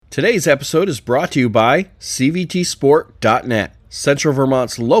Today's episode is brought to you by CVTsport.net, Central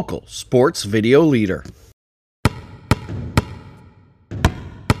Vermont's local sports video leader.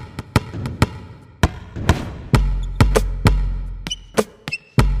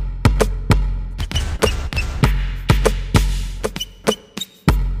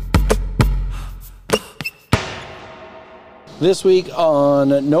 This week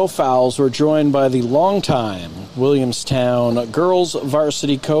on No Fouls, we're joined by the longtime Williamstown girls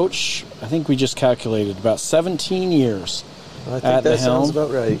varsity coach. I think we just calculated about 17 years at the helm. Sounds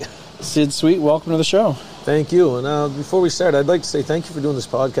about right. Sid Sweet, welcome to the show. Thank you. And before we start, I'd like to say thank you for doing this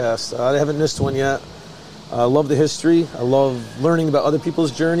podcast. I haven't missed one yet. I love the history. I love learning about other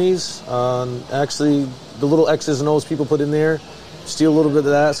people's journeys. Actually, the little X's and O's people put in there. Steal a little bit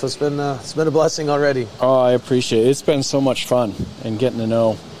of that, so it's been a blessing already. Oh, I appreciate it. It's been so much fun and getting to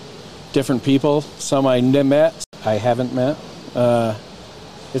know different people. Some I met, I haven't met.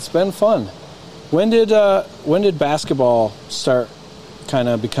 It's been fun. When did basketball start kind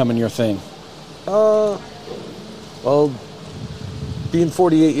of becoming your thing? Well, being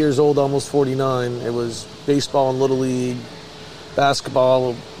 48 years old, almost 49, it was baseball and Little League.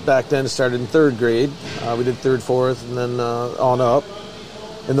 Basketball back then started in third grade. We did third, fourth, and then on up.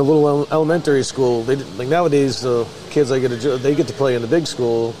 In the little elementary school, nowadays the kids they get to play in the big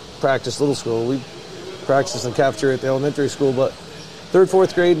school, practice little school. We practice in the cafeteria at the elementary school, but third,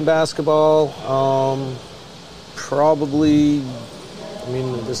 fourth grade in basketball,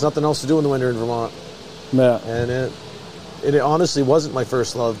 there's nothing else to do in the winter in Vermont. Yeah. And it honestly wasn't my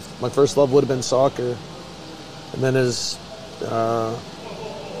first love. My first love would have been soccer. And then as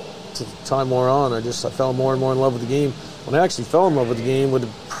time wore on, I fell more and more in love with the game. When I actually fell in love with the game would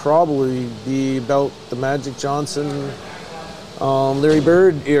probably be about the Magic Johnson, Larry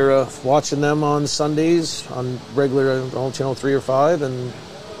Bird era, watching them on Sundays on regular channel 3 or 5, and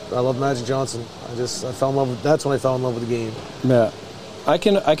I love Magic Johnson. That's when I fell in love with the game. Yeah, I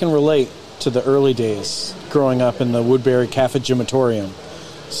can relate to the early days growing up in the Woodbury Cafe Gymatorium.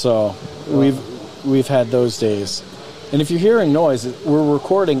 So we've had those days. And if you're hearing noise, we're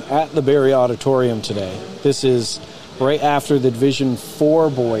recording at the Barry Auditorium today. This is right after the Division 4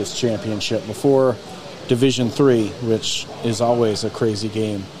 Boys Championship, before Division 3, which is always a crazy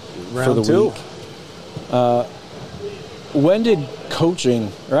game for the week. When did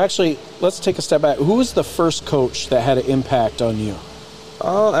coaching, or actually, let's take a step back. Who was the first coach that had an impact on you?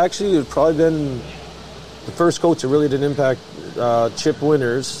 Actually, it would probably been the first coach that really did impact Chip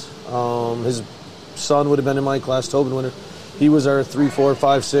Winters. His son would have been in my class, Tobin Winter. He was our 3, 4,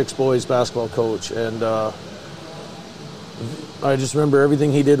 5, 6 boys basketball coach, and I just remember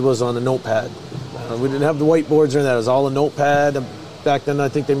everything he did was on a notepad. We didn't have the whiteboards or that. It was all a notepad. Back then, I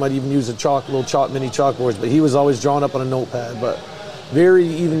think they might even use mini chalkboards, but he was always drawn up on a notepad. But very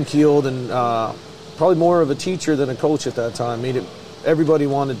even-keeled and probably more of a teacher than a coach at that time. Everybody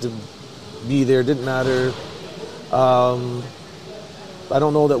wanted to be there. Didn't matter. I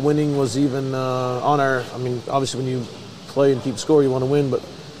don't know that winning was even obviously when you play and keep score, you want to win. But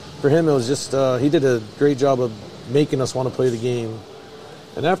for him, it was just he did a great job of making us want to play the game.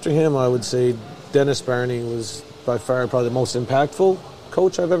 And after him, I would say Dennis Barney was by far probably the most impactful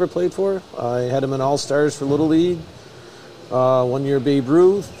coach I've ever played for. I had him in All-Stars for Little League, 1 year Babe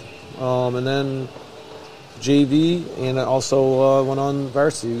Ruth, and then JV, and I also went on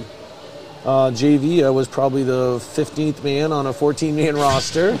varsity. JV, I was probably the 15th man on a 14-man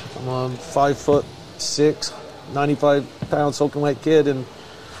roster. I'm a 5'6", 95-pound soaking wet kid, and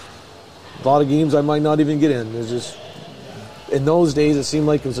a lot of games I might not even get in. There's just, in those days, it seemed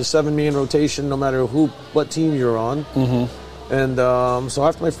like it was a 7-man rotation, no matter what team you were on. Mm-hmm. And so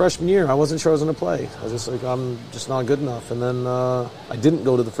after my freshman year, I wasn't sure I was going to play. I was just like, I'm just not good enough. And then I didn't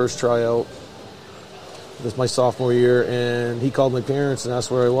go to the first tryout. It was my sophomore year, and he called my parents and asked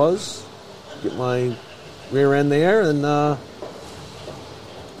where I was. Get my rear end there, and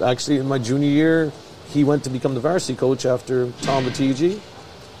actually in my junior year, he went to become the varsity coach after Tom Batigi,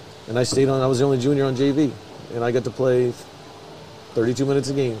 and I stayed on. I was the only junior on JV, and I got to play 32 minutes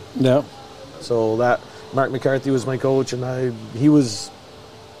a game. Yeah. So Mark McCarthy was my coach, and he was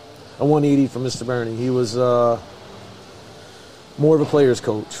a 180 from Mr. Barney. He was more of a player's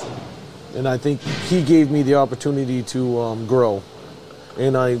coach, and I think he gave me the opportunity to grow.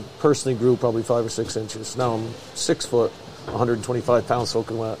 And I personally grew probably 5 or 6 inches. Now I'm 6 foot, 125 pounds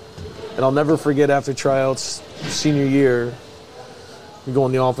soaking wet. And I'll never forget after tryouts, senior year, we go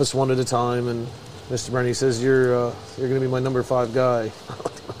in the office one at a time, and Mr. Barney says, you're going to be my number 5 guy.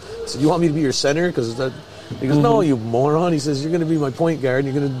 So you want me to be your center? Because He goes, no, you moron. He says, you're going to be my point guard.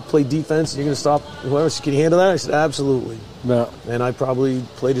 You're going to play defense. And you're going to stop whoever. Can you handle that? I said, absolutely. Yeah. And I probably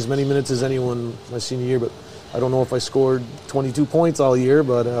played as many minutes as anyone my senior year, but I don't know if I scored 22 points all year,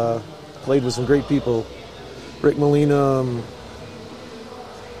 but played with some great people. Rick Molina,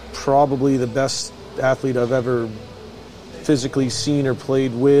 probably the best athlete I've ever physically seen or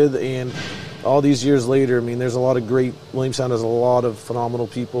played with, and all these years later, I mean, there's a lot of great. Williamstown has a lot of phenomenal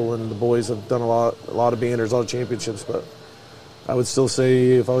people, and the boys have done a lot of banners, a lot of championships. But I would still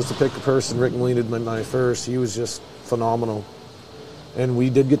say, if I was to pick a person, Rick Molina, my first. He was just phenomenal, and we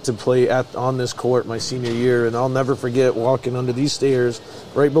did get to play on this court my senior year, and I'll never forget walking under these stairs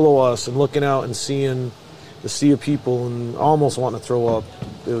right below us and looking out and seeing the sea of people and almost wanting to throw up.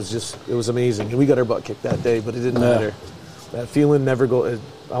 It was amazing, and we got our butt kicked that day, but it didn't matter. That feeling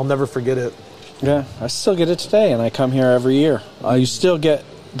I'll never forget it. Yeah, I still get it today, and I come here every year. You still get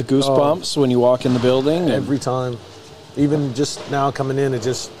the goosebumps when you walk in the building. Every time. Even just now coming in,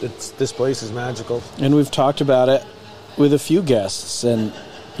 this place is magical. And we've talked about it with a few guests, and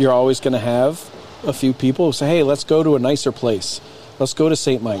you're always going to have a few people who say, hey, let's go to a nicer place. Let's go to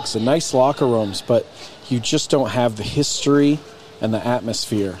St. Mike's, and nice locker rooms, but you just don't have the history and the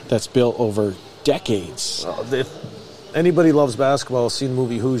atmosphere that's built over decades. If anybody loves basketball, seen the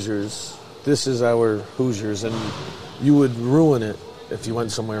movie Hoosiers, this is our Hoosiers, and you would ruin it if you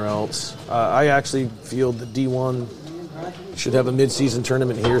went somewhere else. I actually feel the D1 should have a mid-season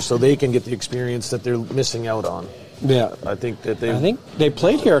tournament here so they can get the experience that they're missing out on. Yeah, I think they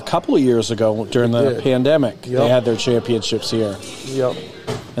played here a couple of years ago during the pandemic. Yep. They had their championships here. Yep.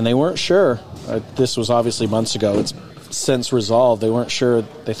 And they weren't sure. This was obviously months ago. It's since resolved. They weren't sure.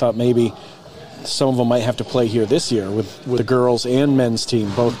 They thought maybe some of them might have to play here this year with the girls and men's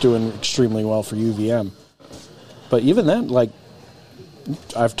team both doing extremely well for UVM. But even then,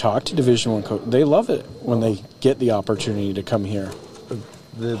 I've talked to Division I coaches. They love it when they get the opportunity to come here.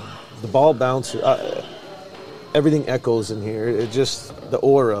 The ball bounces. Everything echoes in here. It just the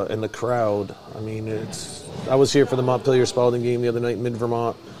aura and the crowd. I mean, I was here for the Montpelier Spalding game the other night in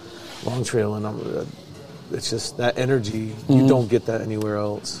Mid-Vermont, Long Trail, and it's just that energy. You don't get that anywhere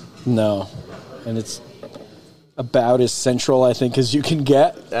else. No. And it's about as central, I think, as you can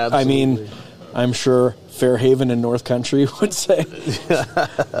get. Absolutely. I mean, I'm sure Fairhaven and North Country would say,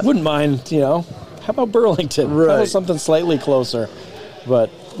 wouldn't mind, how about Burlington? Right. How about something slightly closer?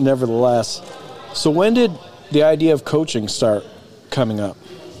 But nevertheless. So when did the idea of coaching start coming up?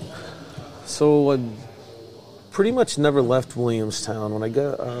 So I pretty much never left Williamstown. When I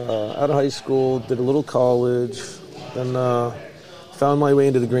got out of high school, did a little college, then found my way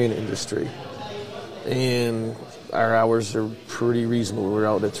into the grain industry. And our hours are pretty reasonable. We're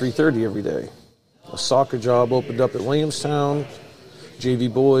out at 3:30 every day. A soccer job opened up at Williamstown,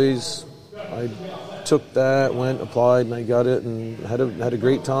 JV boys. I took that, went, applied, and I got it, and had a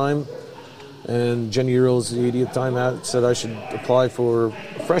great time. And Jenny Earls, the 80th time, said I should apply for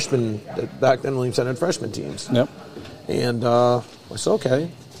freshmen. Back then, Williamstown had freshman teams. Yep. And I said,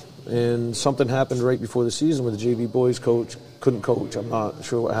 okay. And something happened right before the season where the JV boys coach couldn't coach. I'm not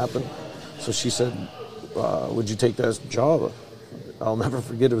sure what happened. So she said, would you take that job? I'll never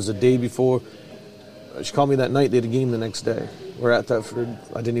forget. It was the day before. She called me that night. They had a game the next day. We're at Thetford.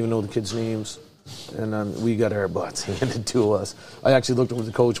 I didn't even know the kids' names. And we got our butts handed to us. I actually looked over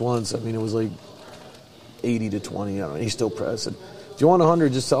the coach once. I mean, it was like 80-20. I don't know. He's still pressed. Said, if you want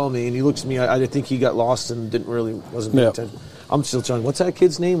 100, just tell me. And he looks at me. I think he got lost and wasn't paying attention. I'm still trying. What's that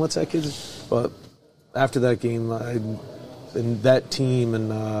kid's name? But after that game, and that team,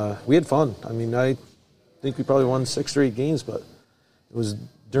 and we had fun. I mean, I think we probably won 6 or 8 games, but it was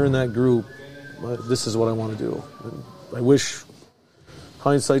during that group. This is what I want to do. And I wish,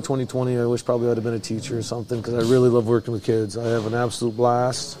 hindsight 2020, I wish probably I'd have been a teacher or something, because I really love working with kids. I have an absolute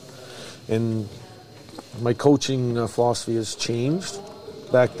blast, and my coaching philosophy has changed.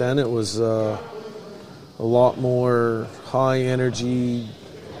 Back then, it was a lot more high energy,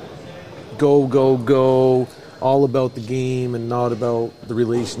 go, all about the game and not about the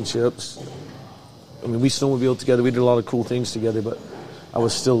relationships. I mean, we snowmobiled together. We did a lot of cool things together, but I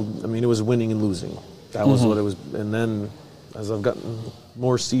was still, it was winning and losing. That was what it was. And then as I've gotten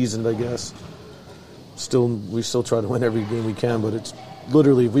more seasoned, I guess, we still try to win every game we can, but it's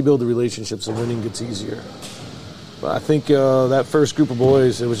literally, if we build the relationships, the winning gets easier. But I think that first group of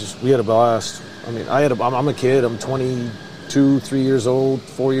boys, we had a blast. I mean, I'm a kid. I'm 22, 3 years old,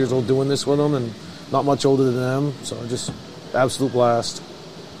 4 years old doing this with them, and not much older than them. So just absolute blast.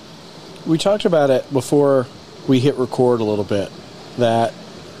 We talked about it before we hit record a little bit, that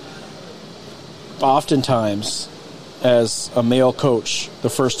oftentimes as a male coach, the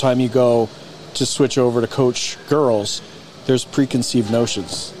first time you go to switch over to coach girls, there's preconceived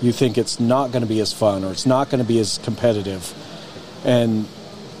notions. You think it's not going to be as fun or it's not going to be as competitive. And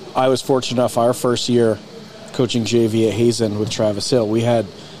I was fortunate enough our first year coaching JV at Hazen with Travis Hill. We had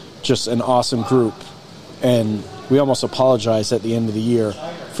just an awesome group, and we almost apologized at the end of the year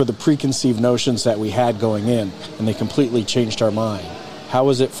for the preconceived notions that we had going in, and they completely changed our mind. How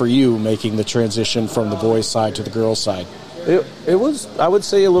was it for you making the transition from the boys' side to the girls' side? It was, I would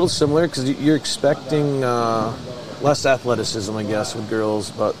say, a little similar because you're expecting less athleticism, I guess, with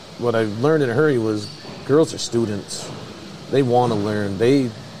girls. But what I learned in a hurry was girls are students. They want to learn. They're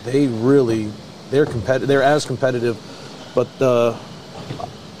as competitive. But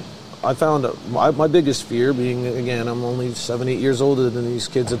I found my biggest fear being, again, I'm only 7-8 years older than these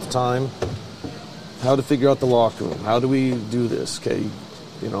kids at the time, how to figure out the locker room. How do we do this? Okay,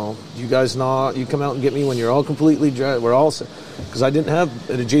 you guys you come out and get me when you're all completely dressed. We're all, because I didn't have,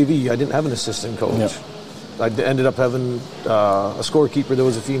 at a JV, I didn't have an assistant coach. Yep. I ended up having a scorekeeper that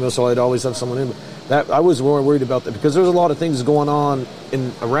was a female, so I'd always have someone in. That I was more worried about that because there's a lot of things going on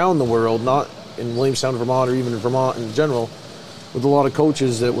around the world, not in Williamstown, Vermont, or even in Vermont in general, with a lot of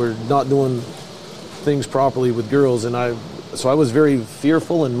coaches that were not doing things properly with girls, and I was very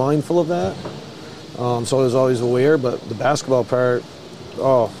fearful and mindful of that. So I was always aware, but the basketball part,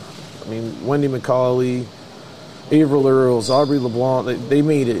 Wendy McCauley, Avril Earls, Aubrey LeBlanc, they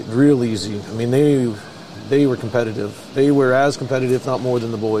made it real easy. I mean, they were competitive. They were as competitive, if not more,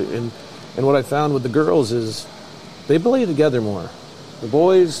 than the boys. And what I found with the girls is they play together more. The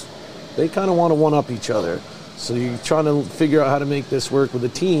boys, they kind of want to one-up each other. So you're trying to figure out how to make this work with a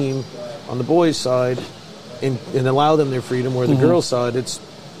team on the boys' side and allow them their freedom, where the girls' side,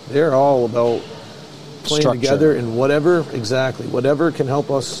 they're all about playing structure together and whatever can help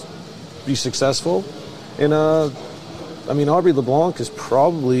us be successful. And Aubrey LeBlanc is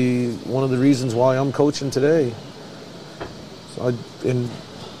probably one of the reasons why I'm coaching today. So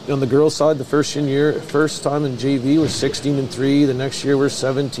on the girls' side, the first time in JV was 16-3. The next year we're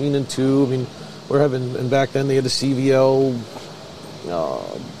 17-2. I mean, and back then they had the CVL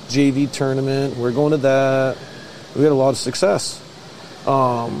JV tournament. We're going to that. We had a lot of success.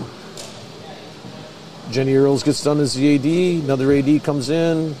 Jenny Earls gets done as the AD. Another AD comes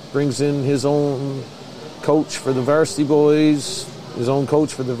in, brings in his own coach for the varsity boys, his own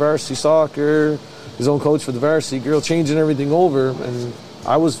coach for the varsity soccer, his own coach for the varsity girl, changing everything over. And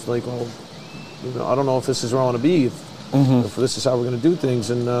I was like, well, I don't know if this is where I want to be, if this is how we're going to do things.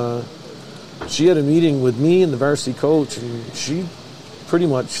 And she had a meeting with me and the varsity coach, and she pretty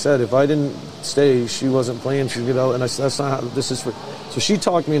much said if I didn't stay, she wasn't playing, she'd get out. And I said, that's not how this is for. So she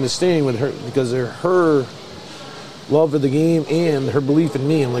talked me into staying with her because of her love of the game and her belief in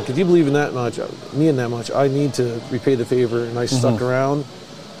me. I'm like, if you believe in that much, I need to repay the favor. And I stuck around.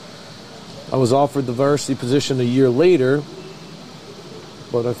 I was offered the varsity position a year later,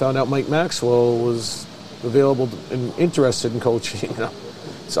 but I found out Mike Maxwell was available and interested in coaching.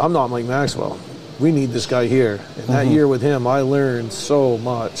 So I'm not Mike Maxwell. We need this guy here. And that year with him, I learned so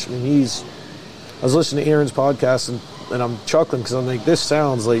much. I mean, I was listening to Aaron's podcast, and I'm chuckling because I'm like, this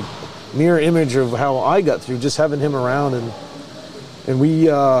sounds like mirror image of how I got through just having him around. And we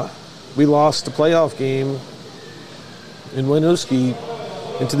lost the playoff game in Winooski.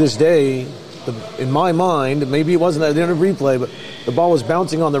 And to this day, in my mind, maybe it wasn't that, they didn't replay, but the ball was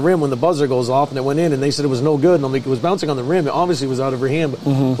bouncing on the rim when the buzzer goes off, and it went in, and they said it was no good. And I'm like, it was bouncing on the rim. It obviously was out of her hand,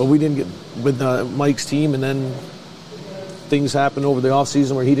 but we didn't get with Mike's team, and then things happened over the off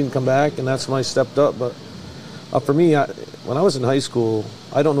season where he didn't come back, and that's when I stepped up. But for me, when I was in high school,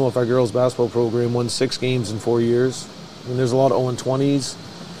 I don't know if our girls' basketball program won 6 games in 4 years. I mean, there's a lot of 0-20s.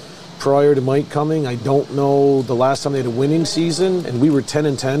 Prior to Mike coming, I don't know the last time they had a winning season, and we were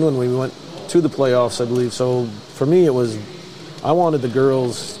 10-10 when we went to the playoffs, I believe. So for me, I wanted the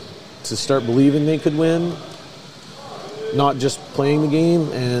girls to start believing they could win, not just playing the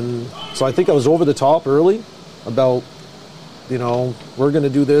game. And so I think I was over the top early about, we're going to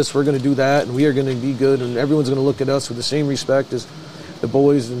do this, we're going to do that, and we are going to be good, and everyone's going to look at us with the same respect as the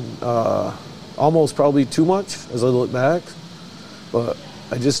boys, and almost probably too much as I look back. But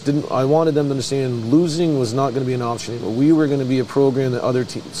I wanted them to understand losing was not going to be an option anymore. We were going to be a program that other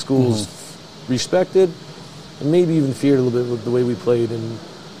schools respected, and maybe even feared a little bit with the way we played. And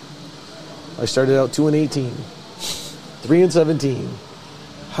I started out 2-18, 3-17.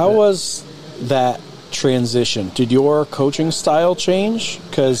 How was that transition? Did your coaching style change?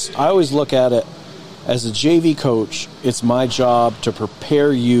 Because I always look at it as a JV coach, it's my job to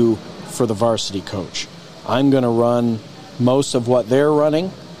prepare you for the varsity coach. I'm going to run most of what they're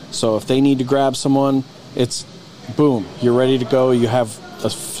running. So if they need to grab someone, it's boom, you're ready to go. You have a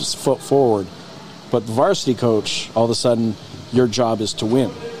foot forward. But the varsity coach, all of a sudden, your job is to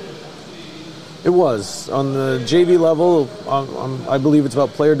win. It was. On the JV level, I believe it's about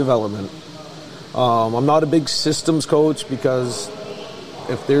player development. I'm not a big systems coach because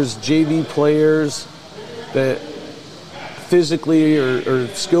if there's JV players that physically or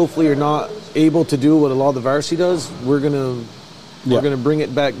skillfully are not able to do what a lot of the varsity does, we're gonna bring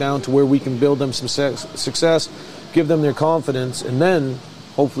it back down to where we can build them some success, give them their confidence, and then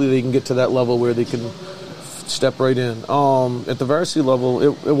hopefully they can get to that level where they can step right in. At the varsity level,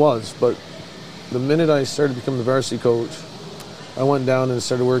 it was, but the minute I started becoming the varsity coach, I went down and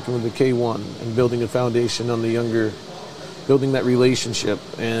started working with the K1 and building a foundation on the younger, building that relationship.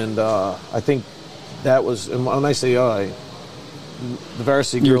 And I think that was, and when I say the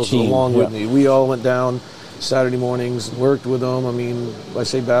varsity girls along with me. We all went down Saturday mornings, worked with them. I mean, I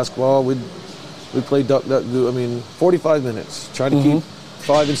say basketball, we'd play duck, goo. I mean, 45 minutes. Try to keep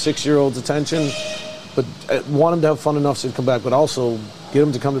 5 and 6 year olds' attention, but want them to have fun enough to come back, but also get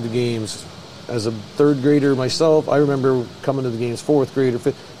them to come to the games. As a third grader myself, I remember coming to the games, fourth grader,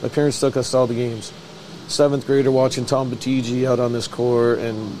 fifth. My parents took us to all the games. Seventh grader watching Tom Batigi out on this court,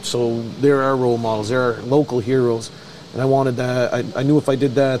 and so they're our role models. They're our local heroes. And I wanted that. I knew if I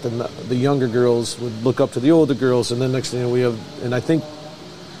did that, then the younger girls would look up to the older girls, and then next thing we have, and I think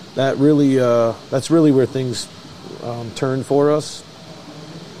that really, that's really where things turned for us.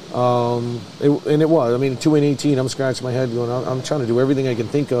 And it was. I mean, 2 and 18, I'm scratching my head going, I'm trying to do everything I can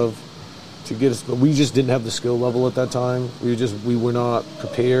think of to get us, but we just didn't have the skill level at that time. We were not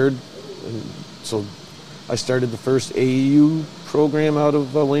prepared, and so I started the first AAU program out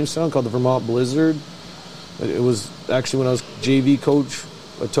of Williamstown called the Vermont Blizzard. It was actually when I was JV coach.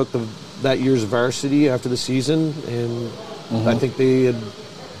 I took that year's varsity after the season, and I think they had.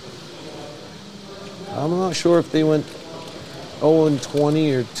 I'm not sure if they went 0 and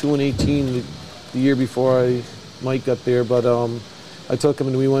 20 or 2 and 18 the year before Mike got there, but I took them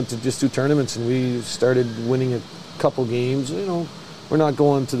and we went to just do tournaments, and we started winning a couple games. You know, we're not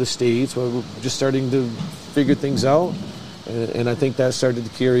going to the States, but we're just starting to figure things out, and I think that started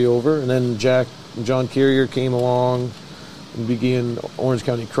to carry over. And then John Carrier came along and began Orange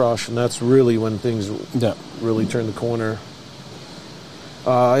County Crush, and that's really when things really turned the corner.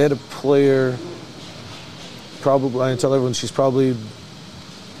 I had a player, probably, I tell everyone she's probably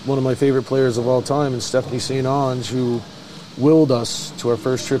one of my favorite players of all time, and Stephanie St. Ange, who willed us to our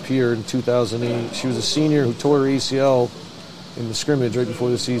first trip here in 2008. She was a senior who tore her ACL in the scrimmage right before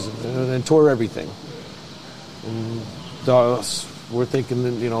the season and tore everything. And we're thinking,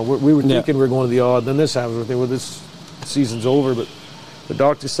 we were thinking we were going to the odd. Then this happens. We're thinking, well, this season's over. But the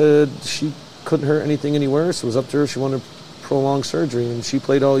doctor said she couldn't hurt anything any worse. It was up to her. She wanted prolonged surgery, and she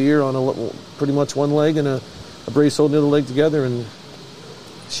played all year on pretty much one leg and a brace holding the other leg together. And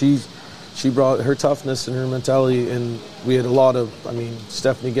she brought her toughness and her mentality. And we had a lot of. I mean,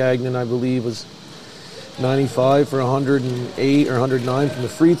 Stephanie Gagnon, I believe, was 95 for 108 or 109 from the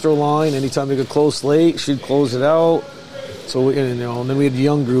free throw line. Anytime they got close late, she'd close it out. So, and then we had a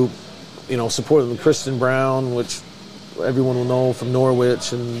young group, supported them. Kristen Brown, which everyone will know from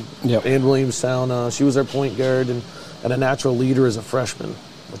Norwich and Williamstown. She was our point guard and a natural leader as a freshman,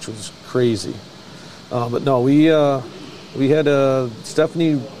 which was crazy. But no, we had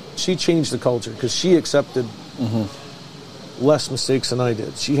Stephanie. She changed the culture because she accepted less mistakes than I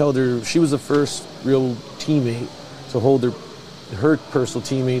did. She was the first real teammate to hold her personal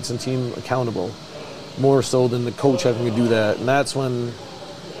teammates and team accountable, more so than the coach having to do that. And that's when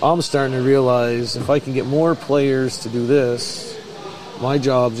I'm starting to realize if I can get more players to do this, my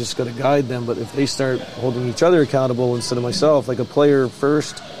job's just got to guide them. But if they start holding each other accountable instead of myself, like a player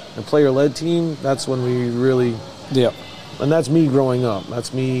first and player-led team, that's when we really... Yeah. And that's me growing up.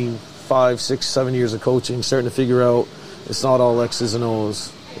 That's me 5, 6, 7 years of coaching, starting to figure out it's not all X's and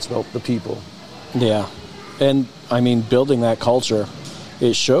O's. It's about the people. Yeah. And, I mean, building that culture,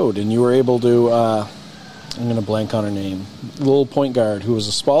 it showed. And you were able to... I'm going to blank on her name. Little point guard who was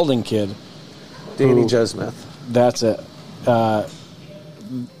a Spalding kid. Danny Jesmith. That's it.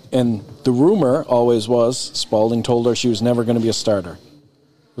 And the rumor always was Spalding told her she was never going to be a starter.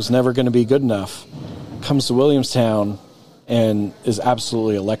 Was never going to be good enough. Comes to Williamstown and is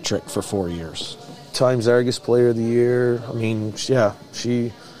absolutely electric for 4 years. Times Argus Player of the Year. I mean, yeah,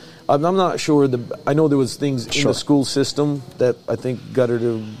 I'm not sure. I know there was things in the school system that I think got her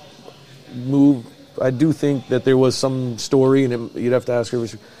to move. I do think that there was some story, and you'd have to ask her,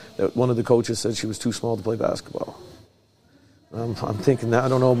 that one of the coaches said she was too small to play basketball. I'm thinking that, I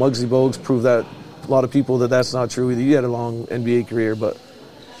don't know, Muggsy Bogues proved that a lot of people that's not true either. He had a long NBA career, but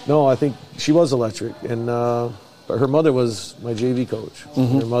no, I think she was electric. And but her mother was my JV coach.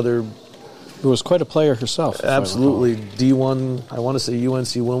 Her mother who was quite a player herself. Absolutely. D1, I want to say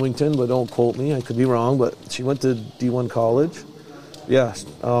UNC Wilmington, but don't quote me. I could be wrong, but she went to D1 college. Yeah.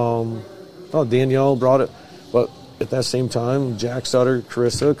 Danielle brought it. But at that same time, Jack's daughter,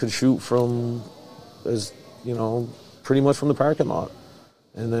 Carissa, could shoot from, pretty much from the parking lot.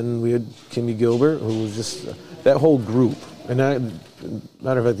 And then we had Kimmy Gilbert, who was just that whole group. And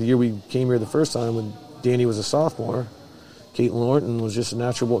matter of fact, the year we came here the first time, when Danny was a sophomore, Caitlin Lorton was just a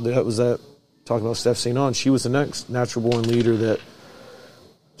natural born. That was that, talking about Steph St. Onge, she was the next natural born leader that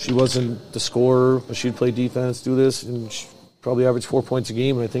she wasn't the scorer, but she'd play defense, do this, and she probably averaged 4 points a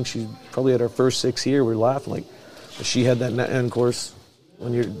game. And I think she probably had her first 6 here. We were laughing like, she had that, and of course,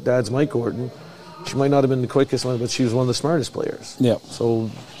 when your dad's Mike Gordon, she might not have been the quickest one, but she was one of the smartest players. Yeah. So,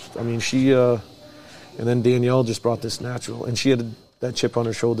 I mean, she, and then Danielle just brought this natural, and she had that chip on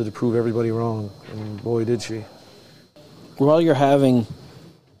her shoulder to prove everybody wrong, and boy, did she. While you're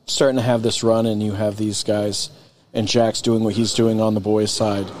starting to have this run, and you have these guys, and Jack's doing what he's doing on the boys'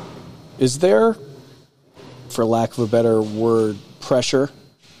 side, is there, for lack of a better word, pressure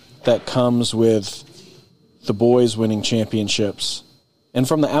that comes with the boys winning championships? And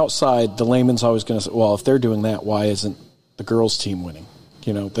from the outside, the layman's always going to say, well, if they're doing that, why isn't the girls' team winning?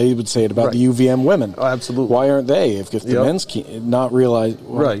 They would say it about the UVM women. Oh, absolutely. Why aren't they? If the men's not realize,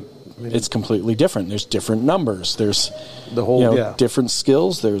 right? It's completely different. There's different numbers. There's the whole different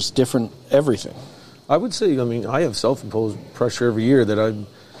skills. There's different everything. I would say, I have self-imposed pressure every year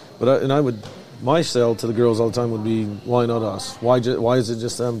my sell to the girls all the time would be, why not us? Why is it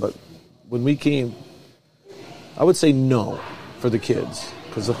just them? But when we came, I would say no for the kids,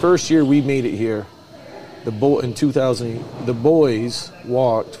 because the first year we made it here, in 2008, the boys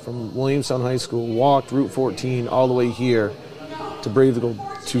walked from Williamstown High School, walked Route 14 all the way here to Brave to go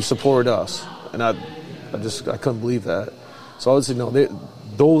to support us, and I couldn't believe that. So I would say no,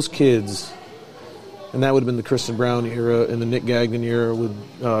 those kids, and that would have been the Kristen Brown era and the Nick Gagnon era with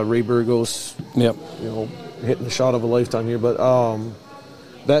Ray Burgos, hitting the shot of a lifetime here. But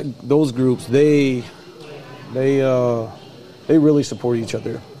those groups, they really support each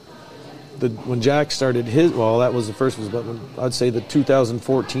other. When Jack started that was the first one, but I'd say the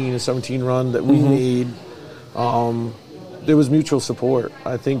 2014 and 17 run that we made, there was mutual support.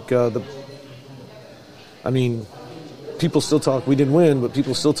 I think people still talk, we didn't win, but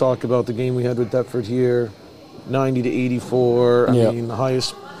people still talk about the game we had with Thetford here, 90-84. I mean, the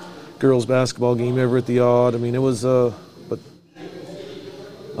highest girls basketball game ever at the Odd. It was, but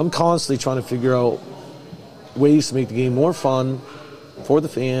I'm constantly trying to figure out ways to make the game more fun for the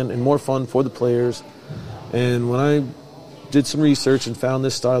fan and more fun for the players. And when I did some research and found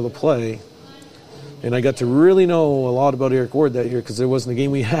this style of play, and I got to really know a lot about Eric Ward that year, because there wasn't a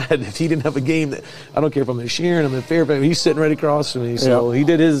game we had if he didn't have a game that, I don't care if I'm at Sheeran, I'm at Fairfax, he's sitting right across from me. So he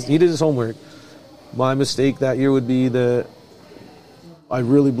did his homework. My mistake that year would be that I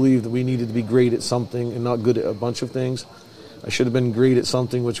really believed that we needed to be great at something and not good at a bunch of things. I should have been great at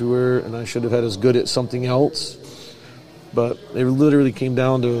something, which we were, and I should have had us good at something else. But it literally came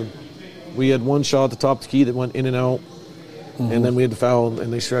down to, we had one shot at the top of the key that went in and out, and then we had to foul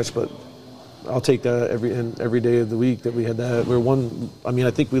and they stretched. But I'll take that every day of the week that we had that.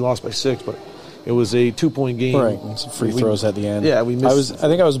 I think we lost by 6, but it was a 2-point game. Right, and some free throws at the end. Yeah, we missed. I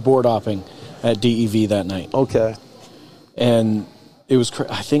think I was board hopping at DEV that night. Okay. And it was,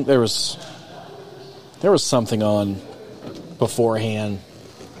 I think there was something on beforehand.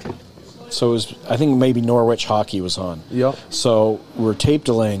 So it was, I think maybe Norwich hockey was on. Yep. So we're tape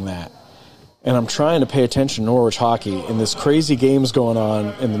delaying that. And I'm trying to pay attention to Norwich hockey, and this crazy game's going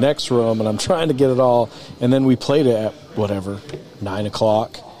on in the next room, and I'm trying to get it all. And then we played it at, 9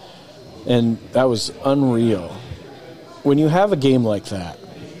 o'clock. And that was unreal. When you have a game like that,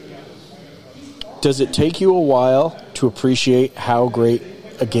 does it take you a while to appreciate how great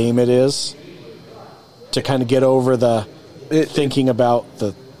a game it is? To kind of get over thinking about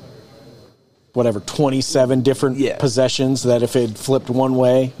the 27 different possessions that if it had flipped one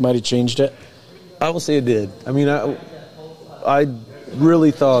way might have changed it? I will say it did. I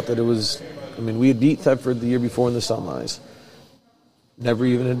really thought that it was, we had beat Thetford the year before in the Sunrise. Never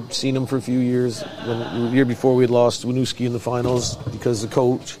even had seen them for a few years. The year before we had lost Winooski in the finals because the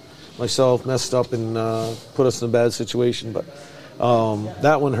coach, myself, messed up and put us in a bad situation. But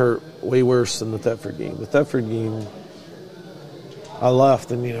that one hurt way worse than the Thetford game. The Thetford game, I left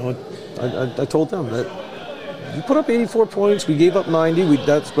and, I told them that you put up 84 points, we gave up 90.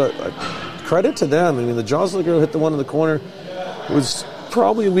 But credit to them. The Jocelyn girl hit the one in the corner. It was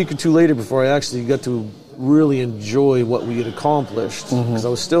probably a week or two later before I actually got to really enjoy what we had accomplished. Because I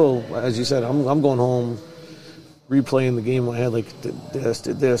was still, as you said, I'm going home replaying the game in my head, like, did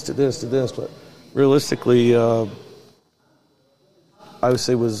this. But realistically, I would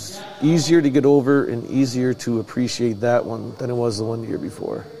say it was easier to get over and easier to appreciate that one than it was the one year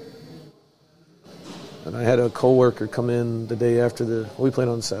before. And I had a coworker come in the day after we played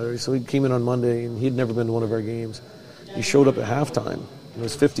on Saturday, so he came in on Monday, and he'd never been to one of our games. He showed up at halftime. It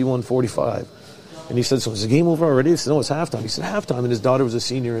was 51-45. And he said, so is the game over already? I said, no, it's halftime. He said, halftime. And his daughter was a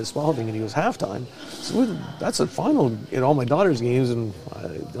senior at Spalding, and he goes, halftime? I said, well, that's a final in all my daughter's games. And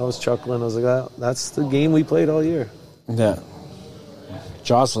I was chuckling. I was like, that's the game we played all year. Yeah.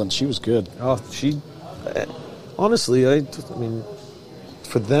 Jocelyn, she was good. Oh, honestly, I mean,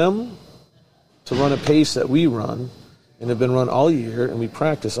 for them to run a pace that we run and have been run all year, and we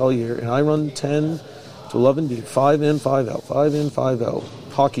practice all year, and I run 10 to 11 deep, 5 in, 5 out, 5 in, 5 out,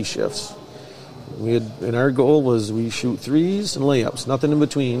 hockey shifts. And our goal was we shoot threes and layups, nothing in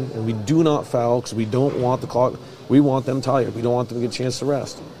between, and we do not foul because we don't want the clock. We want them tired. We don't want them to get a chance to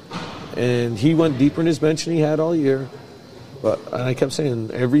rest. And he went deeper in his bench than he had all year. And I kept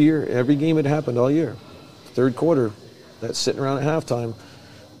saying, every year, every game it happened all year. Third quarter, that's sitting around at halftime,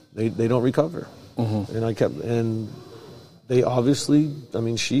 they don't recover. Mm-hmm. And they obviously, I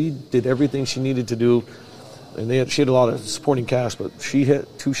mean, she did everything she needed to do, and she had a lot of supporting cast, but she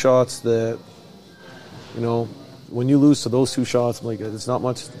hit 2 shots that, you know, when you lose to those 2 shots, like, it's not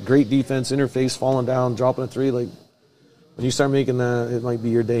much. Great defense, interface, falling down, dropping a 3. Like, when you start making that, it might be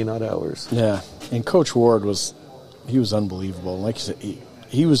your day, not ours. Yeah, and Coach Ward was unbelievable. Like you said,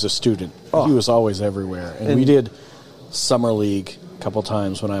 he was a student. Oh. He was always everywhere. And we did summer league a couple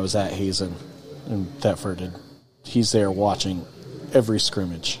times when I was at Hazen in Thetford. And he's there watching every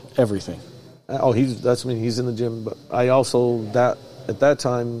scrimmage, everything. Oh, he's in the gym. But I also, at that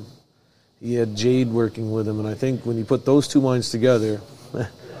time, he had Jade working with him, and I think when you put those 2 minds together,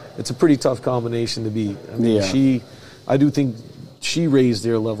 it's a pretty tough combination to beat. I mean, I do think she raised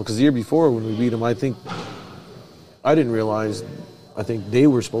their level, because the year before when we beat them, I didn't realize, I think they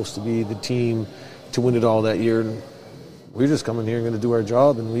were supposed to be the team to win it all that year. And we were just coming here and going to do our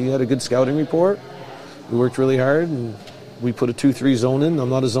job, and we had a good scouting report. We worked really hard, and we put a 2-3 zone in. I'm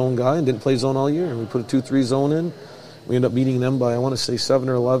not a zone guy and didn't play zone all year, and we put a 2-3 zone in. We ended up beating them by, I want to say, 7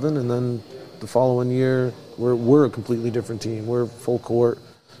 or 11, and then the following year, we're a completely different team. We're full court,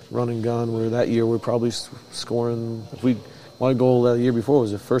 run and gun. Where that year we're probably scoring. My goal that year before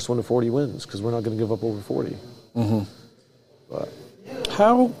was the first one to 40 wins, because we're not going to give up over 40. Mm-hmm. But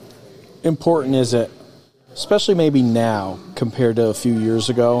how important is it, especially maybe now compared to a few years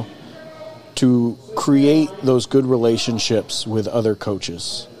ago, to create those good relationships with other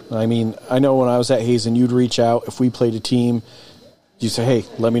coaches? I mean, I know when I was at Hazen, you'd reach out. If we played a team, you say, hey,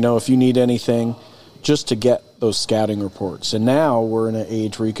 let me know if you need anything, just to get those scouting reports. And now we're in an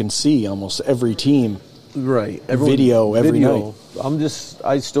age where you can see almost every team. Right. Video every night.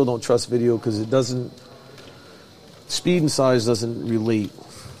 I still don't trust video because it doesn't, speed and size doesn't relate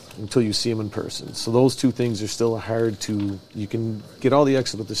until you see them in person. So those 2 things are still hard to, you can get all the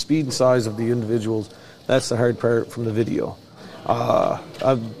extra, but the speed and size of the individuals, that's the hard part from the video. I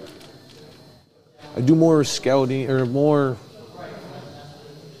do more scouting report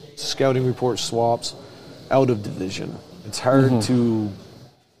swaps out of division. It's hard to.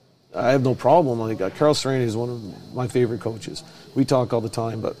 I have no problem. Like Carl Serrani is one of my favorite coaches. We talk all the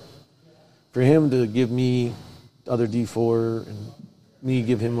time, but for him to give me other D4 and me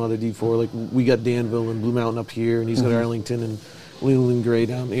give him other D4, like we got Danville and Blue Mountain up here, and he's got Arlington and Leland Gray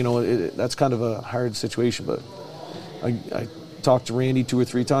down. You know, that's kind of a hard situation. But I talked to Randy 2 or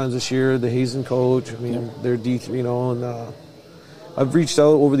 3 times this year, the Hazen coach. I mean, they're D3, you know, and I've reached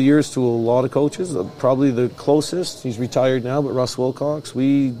out over the years to a lot of coaches. Probably the closest, he's retired now, but Russ Wilcox.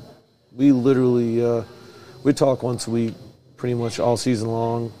 We literally we talk once a week, pretty much all season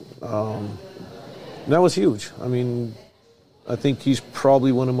long. And that was huge. I mean, I think he's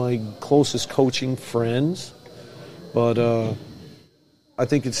probably one of my closest coaching friends, but I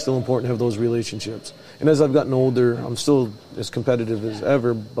think it's still important to have those relationships. And as I've gotten older, I'm still as competitive as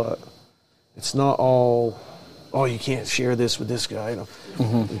ever, but it's not all, oh, you can't share this with this guy. You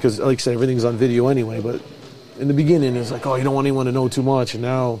know? Because, like I said, everything's on video anyway, but in the beginning, it's like, oh, you don't want anyone to know too much. And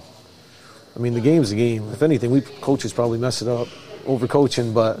now, I mean, the game's the game. If anything, we coaches probably mess it up,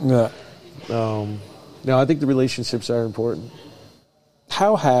 over-coaching, but no, I think the relationships are important.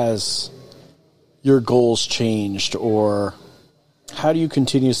 How has your goals changed, or how do you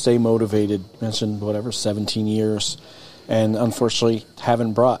continue to stay motivated? You mentioned, 17 years, and unfortunately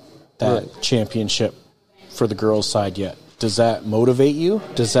haven't brought that championship for the girls' side yet. Does that motivate you?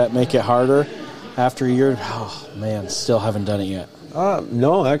 Does that make it harder after a year? Oh, man, still haven't done it yet.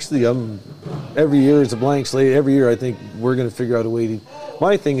 No, actually, every year is a blank slate. Every year I think we're going to figure out a way to.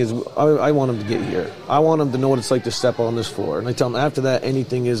 My thing is I want them to get here. I want them to know what it's like to step on this floor. And I tell them after that,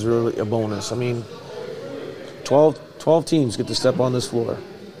 anything is really a bonus. I mean, 12 teams get to step on this floor.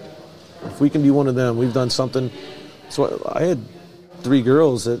 If we can be one of them, we've done something. So I had 3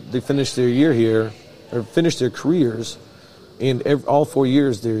 girls that they finished their year here, or finished their careers, and all 4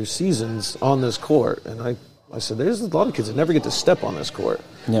 years, their seasons on this court. And I said, there's a lot of kids that never get to step on this court.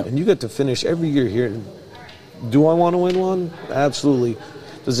 Yep. And you get to finish every year here. Do I want to win one? Absolutely.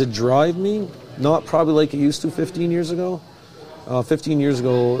 Does it drive me? Not probably like it used to 15 years ago. 15 years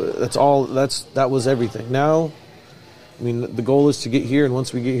ago, that was everything. Now, I mean, the goal is to get here, and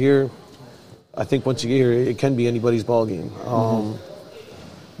once we get here, I think once you get here, it can be anybody's ball game.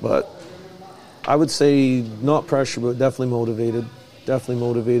 But I would say not pressure, but definitely motivated. Definitely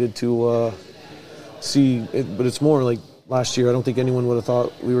motivated to see it. But it's more like last year. I don't think anyone would have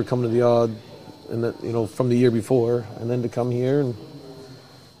thought we were coming to the Odd, and that, you know, from the year before, and then to come here and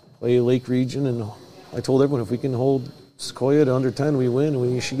play Lake Region. And I told everyone, if we can hold Sequoia to under 10, we win.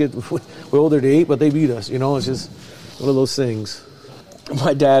 We should get. We hold her to 8, but they beat us. You know, it's just one of those things.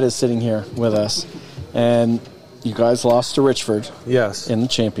 My dad is sitting here with us, and you guys lost to Richford. Yes. In the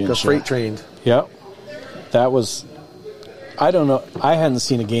championship. The freight trained. Yep. That was, I don't know, I hadn't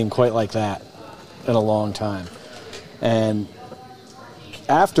seen a game quite like that in a long time. And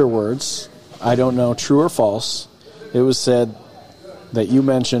afterwards, I don't know, true or false, it was said that you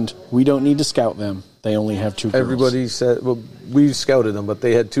mentioned, we don't need to scout them. They only have 2 girls. Everybody said, well, we scouted them, but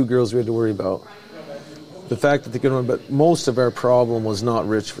they had 2 girls we had to worry about. The fact that they could run, but most of our problem was not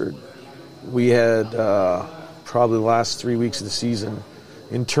Richford. We had probably the last 3 weeks of the season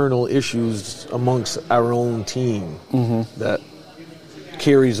internal issues amongst our own team that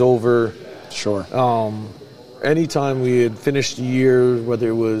carries over. Sure. Anytime we had finished the year, whether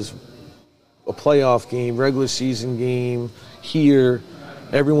it was a playoff game, regular season game, here,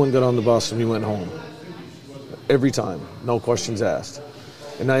 everyone got on the bus and we went home. Every time, no questions asked.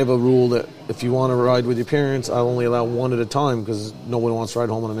 And I have a rule that if you want to ride with your parents, I'll only allow 1 at a time because no one wants to ride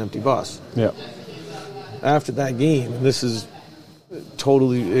home on an empty bus. Yeah. After that game, and this is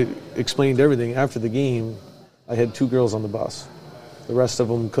totally, it explained everything. After the game, I had 2 girls on the bus. The rest of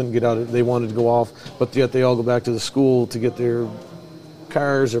them couldn't get out. They wanted to go off, but yet they all go back to the school to get their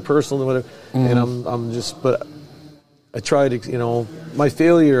cars or personal or whatever. And I'm just, but I tried to, you know, my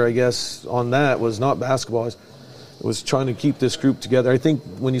failure, I guess, on that was not basketball. It was trying to keep this group together. I think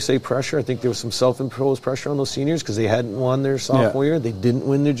when you say pressure, I think there was some self-imposed pressure on those seniors because they hadn't won their sophomore year. They didn't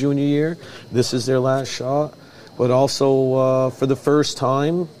win their junior year. This is their last shot. But also, for the first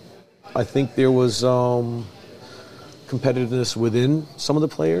time, I think there was competitiveness within some of the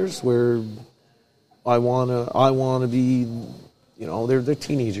players where I want to be, you know, they're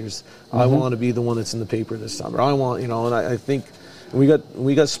teenagers. I want to be the one that's in the paper this summer. I want, you know, and I think we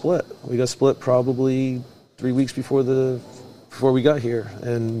got split. We got split probably 3 weeks before we got here,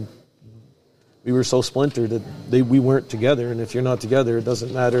 and we were so splintered that we weren't together. And if you're not together, it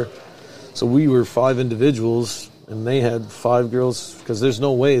doesn't matter. So we were 5 individuals, and they had 5 girls because there's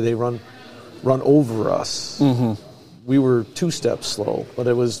no way they run over us. We were 2 steps slow, but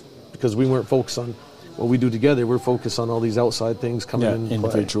it was because we weren't focused on what we do together. We're focused on all these outside things coming in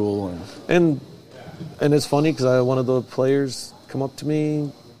individual play. And it's funny because one of the players come up to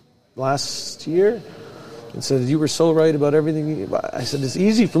me last year and said, "You were so right about everything." I said, "It's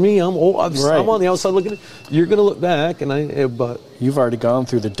easy for me. I'm on the outside looking. You're going to look back, but you've already gone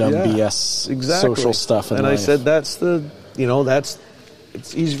through the dumb BS social stuff." And life. I said,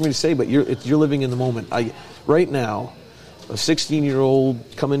 it's easy for me to say, but you're living in the moment. Right now, a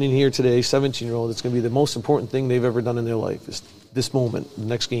 16-year-old coming in here today, 17-year-old, it's going to be the most important thing they've ever done in their life is this moment, the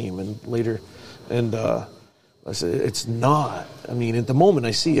next game, and later. And I said, it's not. I mean, at the moment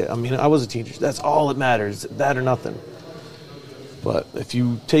I see it. I mean, I was a teenager. That's all that matters, that or nothing. But if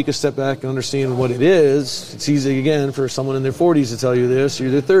you take a step back and understand what it is, it's easy, again, for someone in their 40s to tell you this, or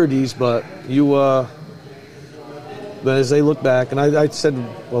their 30s, but but as they look back, and I said,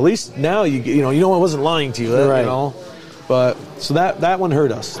 well, at least now you know I wasn't lying to you, right. You know. But so that one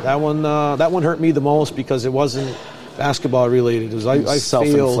hurt us. That one hurt me the most because it wasn't basketball related. It was I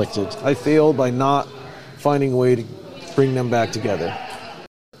self-inflicted. I failed by not finding a way to bring them back together.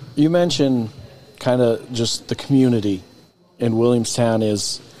 You mentioned kind of just the community in Williamstown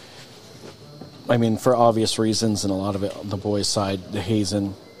is, I mean, for obvious reasons, and a lot of it on the boys' side, the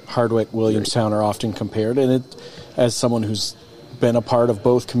Hazen, Hardwick, Williamstown are often compared. And as someone who's been a part of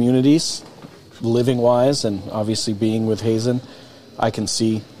both communities, living-wise, and obviously being with Hazen, I can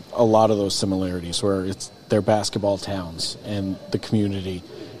see a lot of those similarities where they're basketball towns and the community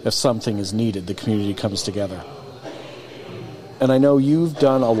if something is needed, the community comes together. And I know you've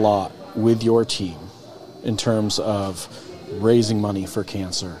done a lot with your team in terms of raising money for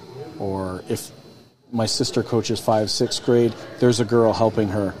cancer, or if my sister coaches 5th, 6th grade, there's a girl helping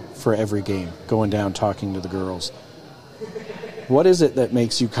her for every game, going down, talking to the girls. What is it that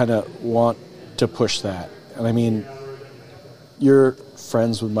makes you kind of want to push that? And I mean, you're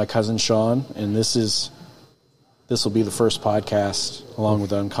friends with my cousin Sean, and this will be the first podcast, along with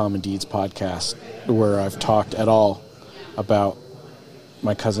the Uncommon Deeds podcast, where I've talked at all about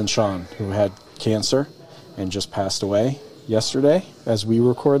my cousin Sean, who had cancer and just passed away yesterday as we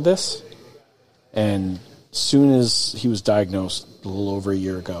record this. And soon as he was diagnosed a little over a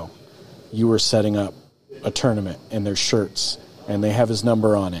year ago, you were setting up a tournament, and there's shirts, and they have his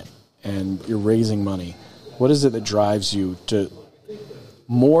number on it, and you're raising money. What is it that drives you to,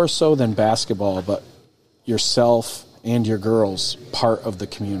 more so than basketball, but yourself and your girls, part of the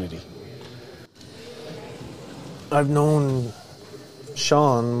community? I've known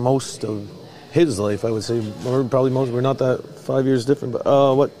Sean most of his life, I would say. Or probably most. We're not that 5 years different.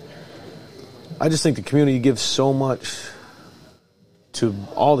 But I just think the community gives so much to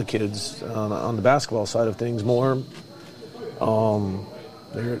all the kids on the basketball side of things. More, all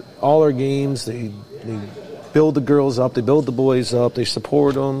our games, they build the girls up, they build the boys up, they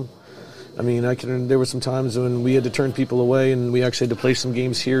support them. I mean, there were some times when we had to turn people away, and we actually had to play some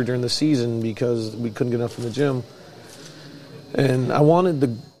games here during the season because we couldn't get enough from the gym. And I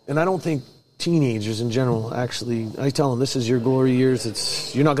don't think teenagers in general, actually, I tell them, this is your glory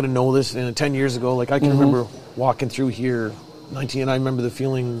years. You're not going to know this. And 10 years ago, like I can remember walking through here, 19, and I remember the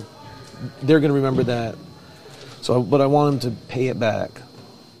feeling, they're going to remember that. But I want them to pay it back.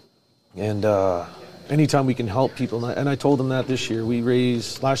 And anytime we can help people, and I told them that last year we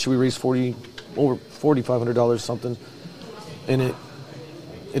raised over $4,500 something, and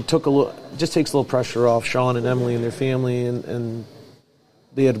it took just takes a little pressure off Sean and Emily and their family, and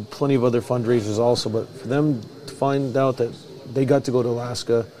they had plenty of other fundraisers also, but for them to find out that they got to go to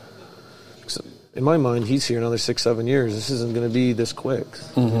Alaska, in my mind, he's here another 6-7 years. This isn't going to be this quick.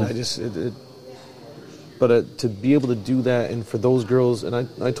 And But to be able to do that, and for those girls, and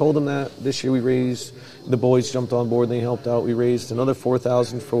I told them that this year the boys jumped on board and they helped out. We raised another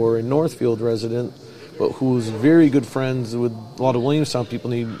 $4,000 for a Northfield resident, but who was very good friends with a lot of Williamstown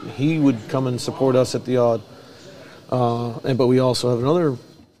people, and he would come and support us at the odd. But we also have another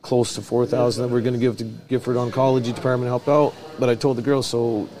close to $4,000 that we're going to give to Gifford Oncology Department to help out. But I told the girls,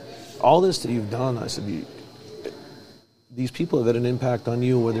 so all this that you've done, I said, these people have had an impact on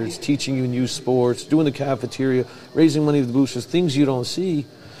you, whether it's teaching you new sports, doing the cafeteria, raising money to the boosters, things you don't see,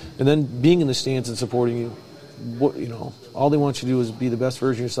 and then being in the stands and supporting you. All they want you to do is be the best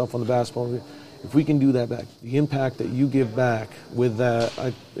version of yourself on the basketball field. If we can do that back, the impact that you give back with that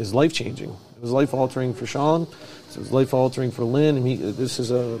is life-changing. It was life-altering for Sean. It was life-altering for Lynn. And this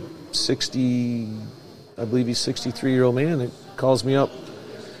is a 63-year-old man that calls me up,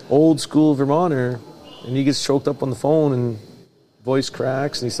 old-school Vermonter, and he gets choked up on the phone and voice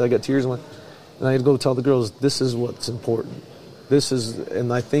cracks, and he said, I got tears in my... And I had to go tell the girls, this is what's important.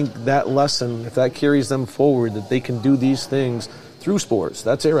 And I think that lesson, if that carries them forward, that they can do these things through sports,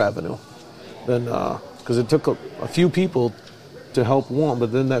 that's their avenue. Then, because it took a few people to help one,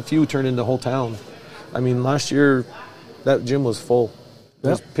 but then that few turned into the whole town. I mean, last year, that gym was full.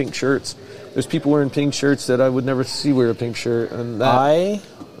 There's pink shirts. There's people wearing pink shirts that I would never see wear a pink shirt. And that, I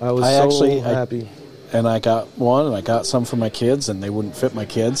was so happy. And I got one, and I got some for my kids, and they wouldn't fit my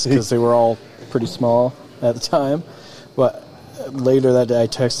kids because they were all pretty small at the time. But later that day, I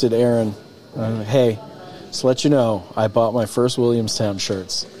texted Aaron, hey, just to let you know, I bought my first Williamstown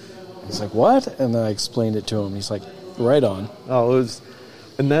shirts. He's like, what? And then I explained it to him. He's like, right on.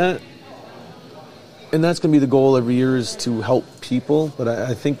 And that's going to be the goal every year, is to help people. But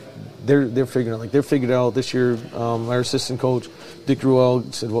I think they're figuring out. Like, they're figured out this year. Our assistant coach, Dick Ruel,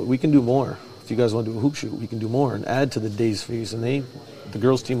 said, well, we can do more. If you guys want to do a hoop shoot, we can do more and add to the day's fees. And the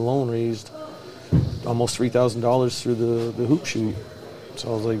girls' team alone raised almost $3,000 through the hoop shoot. So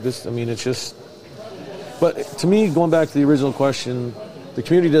I was like, it's just... But to me, going back to the original question, the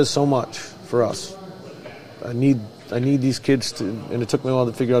community does so much for us. I need these kids to, and it took me a while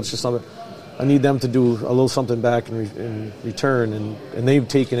to figure out, it's just something, I need them to do a little something back in return, and they've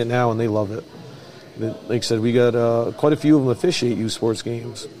taken it now and they love it. Like I said, we got quite a few of them officiate youth sports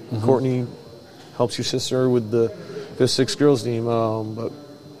games. Mm-hmm. Courtney helps your sister with the 5th, 6th girls team, but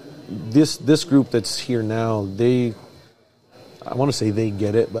this group that's here now, I want to say they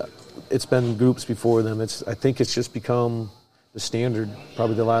get it, but it's been groups before them. I think it's just become the standard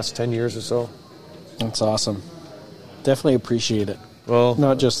probably the last 10 years or so. That's awesome. Definitely appreciate it. Well,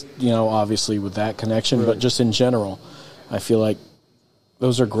 not just, obviously with that connection, but just in general. I feel like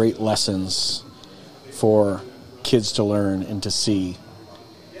those are great lessons for kids to learn and to see.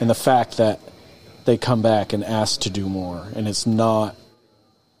 And the fact that they come back and ask to do more, and it's not,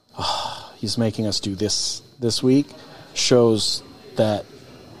 he's making us do this week, shows that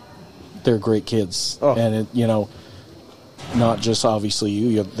they're great kids. And, not just obviously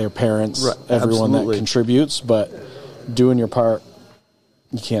you, their parents, everyone that contributes, but doing your part,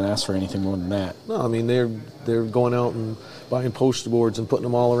 you can't ask for anything more than that. No, I mean, they're going out and buying poster boards and putting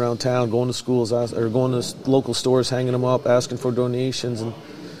them all around town, going to schools, or going to local stores, hanging them up, asking for donations, and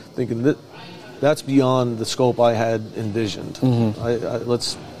thinking that's beyond the scope I had envisioned.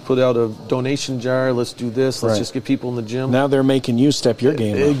 Let's put out a donation jar, let's do this, let's just get people in the gym. Now they're making you step your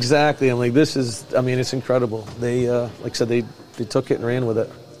game up. Exactly. I'm like, it's incredible. They, like I said, they took it and ran with it.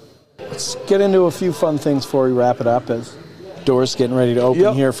 Let's get into a few fun things before we wrap it up, as doors getting ready to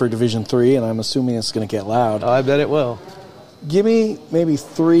open here for Division III, and I'm assuming it's going to get loud. I bet it will. Give me maybe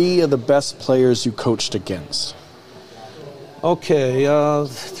 3 of the best players you coached against. Okay,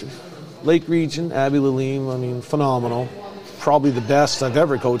 Lake Region, Abby Lalim, phenomenal. Probably the best I've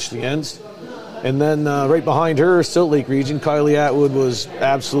ever coached against. And then right behind her, still Lake Region, Kylie Atwood was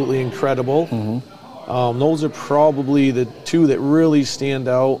absolutely incredible. Those are probably the 2 that really stand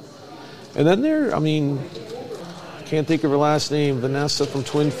out. And then I can't think of her last name, Vanessa from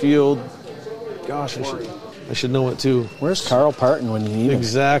Twinfield. Gosh, I should know it too. Where's Carl Parton when you need him?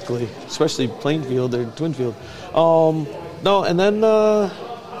 Exactly, especially Plainfield or Twinfield. No, and then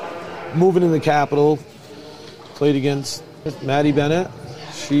moving in the capital, played against Maddie Bennett.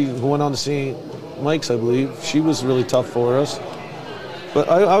 She went on to St. Mike's, I believe. She was really tough for us. But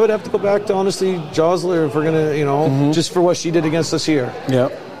I would have to go back to, honestly, Josler if we're going to, just for what she did against us here. Yeah.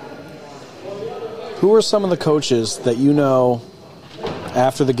 Who are some of the coaches that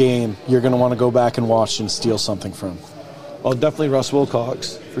after the game you're going to want to go back and watch and steal something from? Well, definitely Russ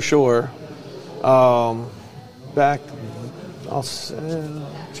Wilcox, for sure. Back, I'm trying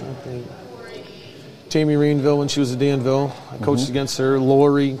to think. Tammy Rainville when she was at Danville. I coached against her.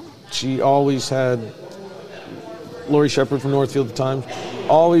 Lori, Lori Shepard from Northfield at the time,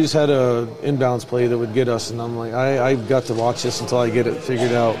 always had a inbounds play that would get us, and I'm like, I've got to watch this until I get it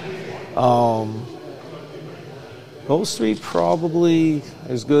figured out. Those 3 probably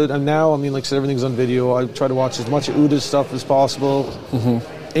is good. And now, like I said, everything's on video. I try to watch as much of Uda's stuff as possible.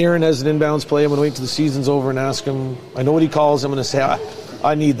 Aaron has an inbounds play. I'm going to wait till the season's over and ask him. I know what he calls. I'm going to say,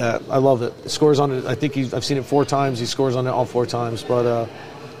 I need that. I love it. He scores on it. I think I've seen it 4 times. He scores on it all 4 times. But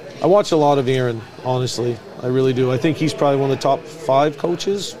I watch a lot of Aaron, honestly. I really do. I think he's probably one of the top 5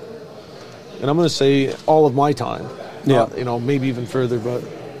 coaches. And I'm going to say all of my time. Yeah. Maybe even further. But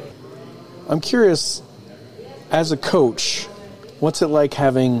I'm curious, as a coach, what's it like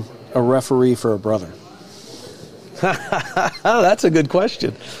having a referee for a brother? That's a good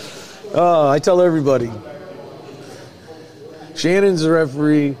question. I tell everybody. Shannon's a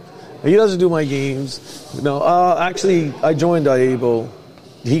referee. He doesn't do my games. No, actually, I joined IABO.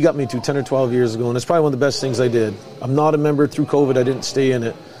 He got me to 10 or 12 years ago, and it's probably one of the best things I did. I'm not a member through COVID. I didn't stay in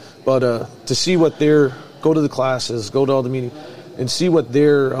it. But to see go to the classes, go to all the meetings, and see what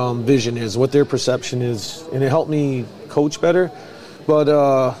their vision is, what their perception is, and it helped me coach better.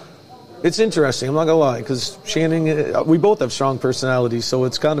 But it's interesting, I'm not going to lie, because Shannon, we both have strong personalities, so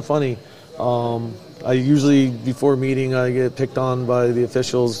it's kind of funny. I usually, before a meeting, I get picked on by the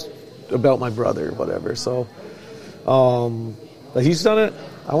officials about my brother or whatever. So, but he's done it.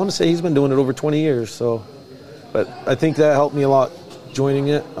 I want to say he's been doing it over 20 years. So, but I think that helped me a lot joining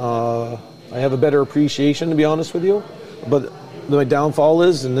it. I have a better appreciation, to be honest with you. But my downfall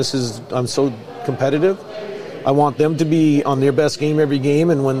is, I'm so competitive, I want them to be on their best game every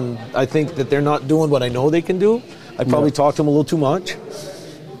game. And when I think that they're not doing what I know they can do, I probably talk to them a little too much.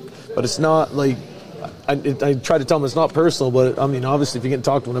 But it's not like, I try to tell them it's not personal, but obviously if you can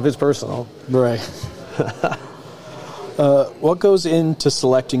talk to them, if it's personal. Right. What goes into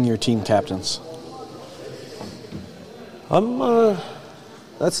selecting your team captains?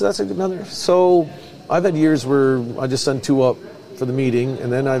 That's another. So I've had years where I just send 2 up for the meeting,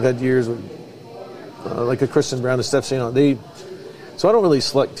 and then I've had years where, like a Kristen Brown, a Steph St. So I don't really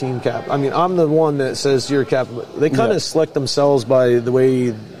select team cap. I'm the one that says you're a captain. They kind of select themselves by the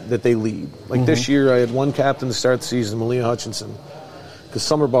way that they lead. Like this year, I had one captain to start the season, Malia Hutchinson. Because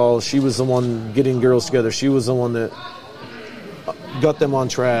summer ball, she was the one getting girls together. She was the one that got them on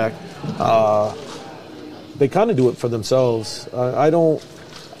track. They kind of do it for themselves.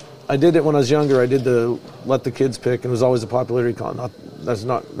 I did it when I was younger. I did the let the kids pick, and it was always a popularity that's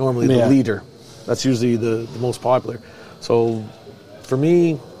not normally the leader. That's usually the most popular. So for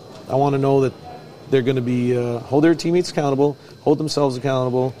me, I want to know that they're going to be hold their teammates accountable, hold themselves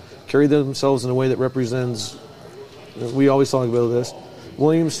accountable, carry themselves in a way that represents, we always talk about this,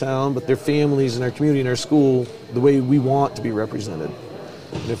 Williamstown, but their families and our community and our school the way we want to be represented.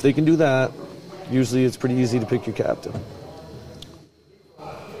 And if they can do that, usually it's pretty easy to pick your captain.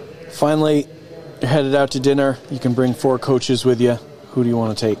 Finally, you're headed out to dinner. You can bring 4 coaches with you. Who do you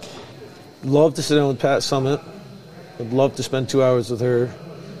want to take? Love to sit down with Pat Summitt. I'd love to spend 2 hours with her.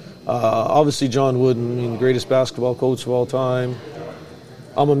 Obviously, John Wooden, the greatest basketball coach of all time.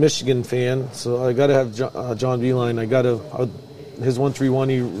 I'm a Michigan fan, so I got to have John Beilein. His 1-3-1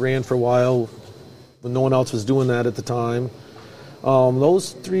 he ran for a while when no one else was doing that at the time.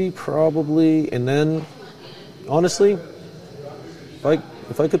 Those 3 probably, and then honestly,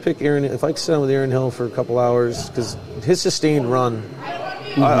 if I could pick Aaron, if I could sit down with Aaron Hill for a couple hours, because his sustained run,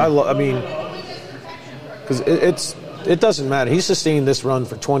 I mean, because it doesn't matter. He sustained this run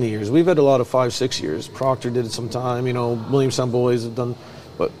for 20 years. We've had a lot of 5-6 years. Proctor did it some time. Williamstown boys have done,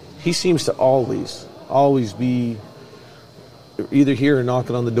 but he seems to always be either here or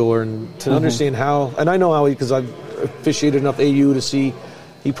knocking on the door, and to understand how, and I know how, because I've officiated enough AU to see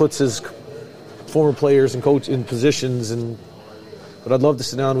he puts his former players and coach in positions, but I'd love to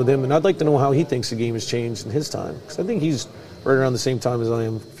sit down with him, and I'd like to know how he thinks the game has changed in his time, because I think he's right around the same time as I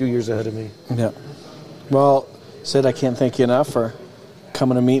am, a few years ahead of me. Yeah. Well, Sid, I can't thank you enough for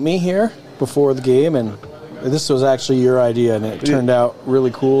coming to meet me here before the game, and this was actually your idea, and it turned out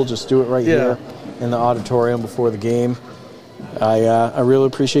really cool. Just do it right here in the auditorium before the game. I really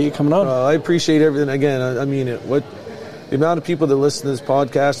appreciate you coming on. I appreciate everything. Again, I mean it. The amount of people that listen to this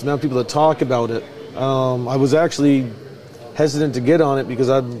podcast, the amount of people that talk about it. I was actually hesitant to get on it because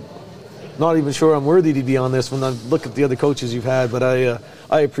I'm not even sure I'm worthy to be on this when I look at the other coaches you've had. But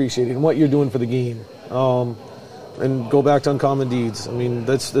I appreciate it and what you're doing for the game. And go back to Uncommon Deeds. I mean,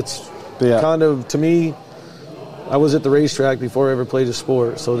 that's kind of, to me, I was at the racetrack before I ever played a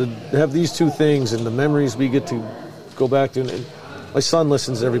sport. So to have these 2 things and the memories we get to go back to, and my son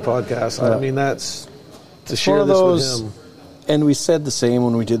listens to every podcast. I mean, that's to share this with him. And we said the same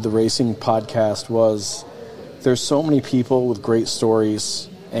when we did the racing podcast, was there's so many people with great stories,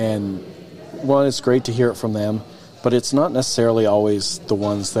 and one, it's great to hear it from them, but it's not necessarily always the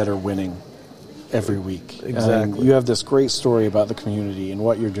ones that are winning every week. Exactly. You have this great story about the community and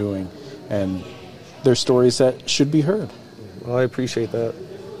what you're doing, and they're stories that should be heard. Well, I appreciate that.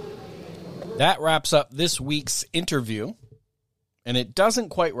 That wraps up this week's interview, and it doesn't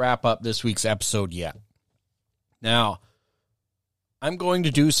quite wrap up this week's episode yet. Now, I'm going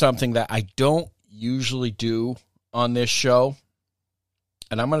to do something that I don't usually do on this show,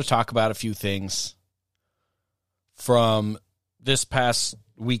 and I'm going to talk about a few things from this past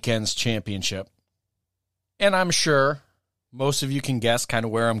weekend's championship. And I'm sure most of you can guess kind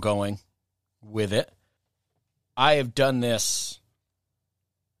of where I'm going with it. I have done this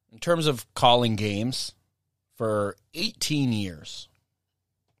in terms of calling games for 18 years.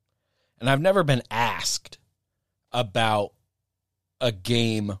 And I've never been asked about a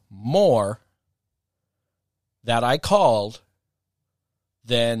game more that I called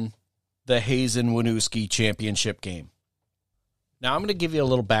than the Hazen-Winooski championship game. Now, I'm going to give you a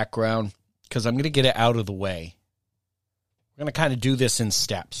little background because I'm going to get it out of the way. We're going to kind of do this in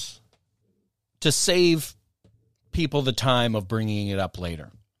steps to save people the time of bringing it up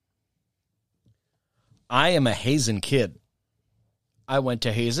later. I am a Hazen kid. I went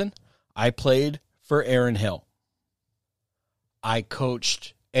to Hazen. I played for Aaron Hill. I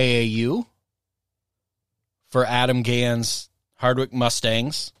coached AAU for Adam Gann's Hardwick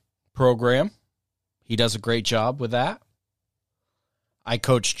Mustangs program. He does a great job with that. I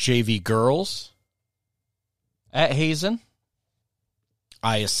coached JV girls at Hazen.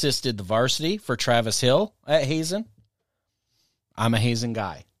 I assisted the varsity for Travis Hill at Hazen. I'm a Hazen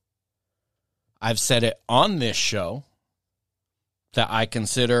guy. I've said it on this show that I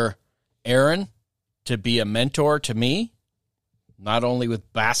consider Aaron to be a mentor to me, not only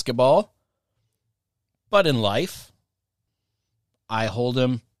with basketball, but in life. I hold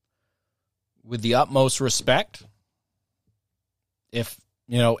him with the utmost respect. If,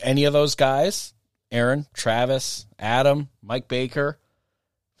 any of those guys, Aaron, Travis, Adam, Mike Baker,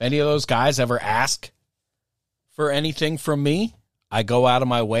 if any of those guys ever ask for anything from me, I go out of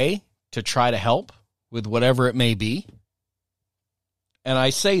my way to try to help with whatever it may be. And I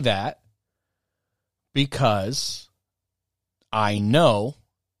say that because I know,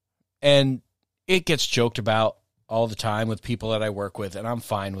 and it gets joked about all the time with people that I work with, and I'm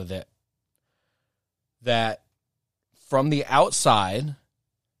fine with it, that from the outside,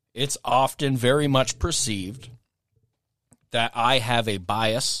 it's often very much perceived that I have a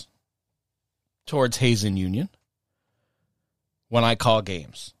bias towards Hazen Union when I call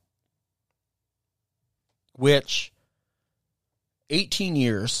games, which 18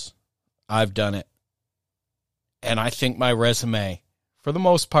 years I've done it, and I think my resume, for the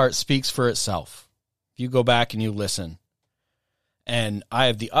most part, speaks for itself. If you go back and you listen, and I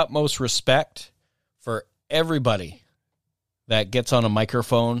have the utmost respect for everybody that gets on a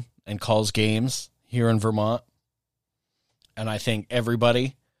microphone and calls games here in Vermont, and I think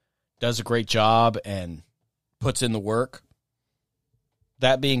everybody does a great job and puts in the work.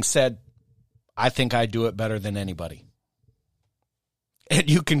 That being said, I think I do it better than anybody. And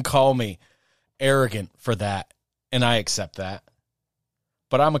you can call me arrogant for that, and I accept that.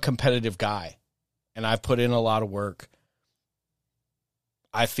 But I'm a competitive guy, and I've put in a lot of work.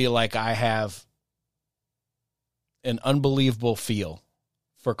 I feel like I have an unbelievable feel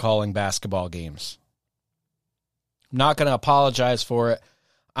for calling basketball games. I'm not going to apologize for it.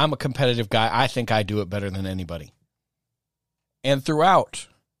 I'm a competitive guy. I think I do it better than anybody. And throughout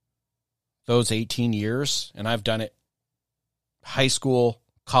those 18 years, and I've done it high school,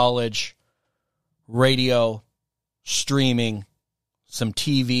 college, radio, streaming, some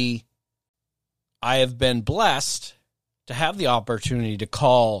TV, I have been blessed to have the opportunity to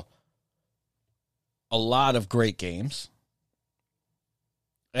call a lot of great games.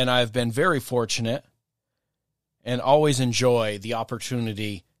 And I've been very fortunate and always enjoy the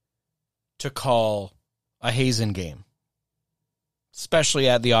opportunity to call a Hazen game, especially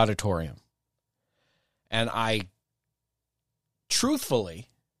at the auditorium. And truthfully,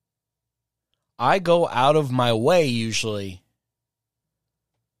 I go out of my way usually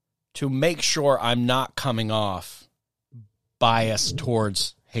to make sure I'm not coming off biased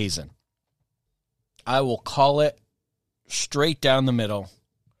towards Hazen. I will call it straight down the middle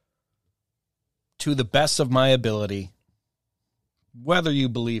to the best of my ability, whether you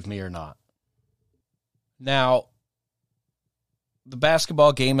believe me or not. Now, the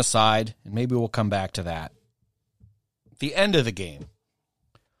basketball game aside, and maybe we'll come back to that, the end of the game,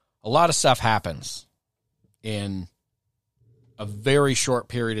 a lot of stuff happens in a very short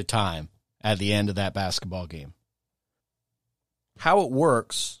period of time at the end of that basketball game. How it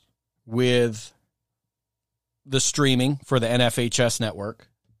works with the streaming for the NFHS network,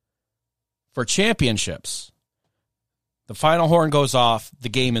 for championships, the final horn goes off, the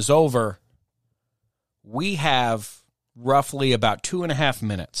game is over. We have roughly about 2.5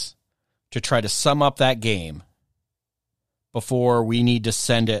 minutes to try to sum up that game before we need to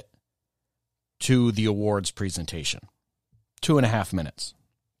send it to the awards presentation. 2.5 minutes.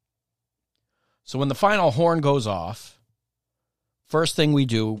 So when the final horn goes off, first thing we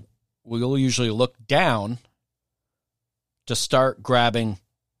do, we'll usually look down to start grabbing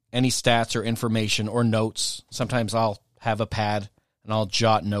any stats or information or notes. Sometimes I'll have a pad and I'll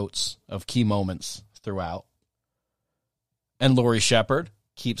jot notes of key moments throughout. And Lori Shepard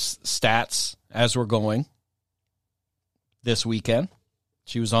keeps stats as we're going. This weekend,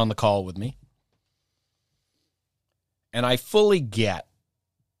 she was on the call with me. And I fully get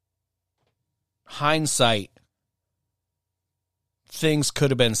hindsight. Things could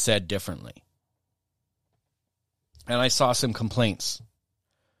have been said differently. And I saw some complaints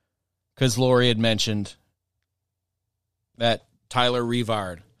because Lori had mentioned that Tyler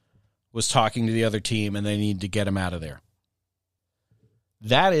Revard was talking to the other team and they need to get him out of there.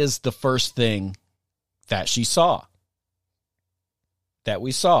 That is the first thing that she saw. That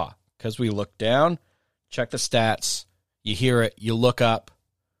we saw. Because we look down, check the stats, you hear it, you look up.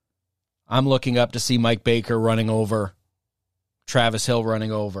 I'm looking up to see Mike Baker running over, Travis Hill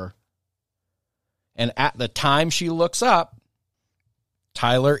running over. And at the time she looks up,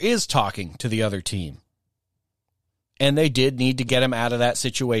 Tyler is talking to the other team. And they did need to get him out of that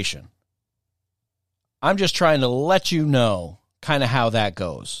situation. I'm just trying to let you know kind of how that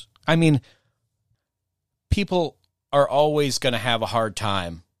goes. I mean, people are always going to have a hard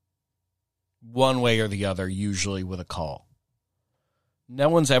time one way or the other, usually with a call. No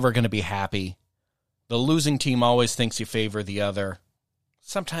one's ever going to be happy. The losing team always thinks you favor the other.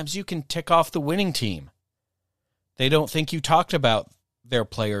 Sometimes you can tick off the winning team. They don't think you talked about their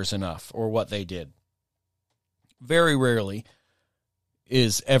players enough or what they did. Very rarely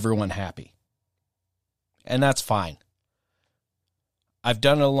is everyone happy. And that's fine. I've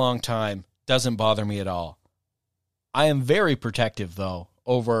done it a long time. Doesn't bother me at all. I am very protective, though,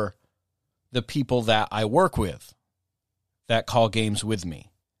 over the people that I work with that call games with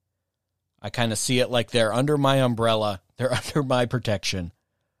me. I kind of see it like they're under my umbrella. They're under my protection.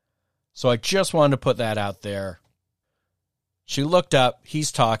 So I just wanted to put that out there. She looked up,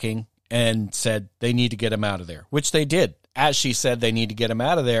 he's talking, and said they need to get him out of there, which they did as she said they need to get him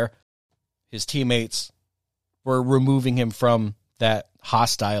out of there, his teammates were removing him from that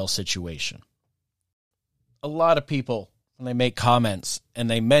hostile situation. A lot of people, when they make comments and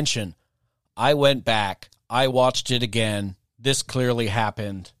they mention, I went back, I watched it again, this clearly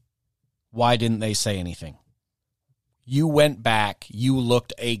happened, why didn't they say anything? You went back, you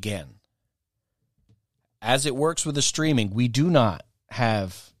looked again. As it works with the streaming, we do not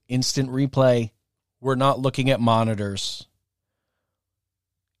have instant replay. We're not looking at monitors.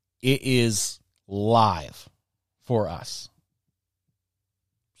 It is live for us.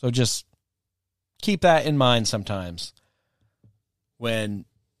 So just keep that in mind sometimes when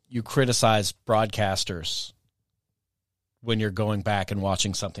you criticize broadcasters when you're going back and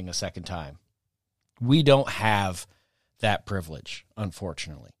watching something a second time. We don't have that privilege,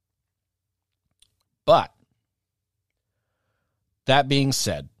 unfortunately. But that being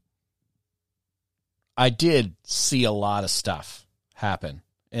said, I did see a lot of stuff happen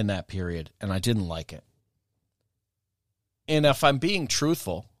in that period, and I didn't like it. And if I'm being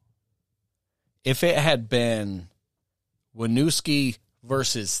truthful, if it had been Winooski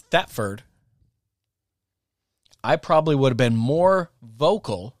versus Thetford, I probably would have been more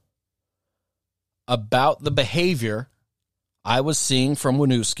vocal about the behavior I was seeing from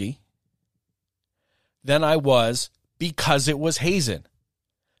Winooski than I was because it was Hazen.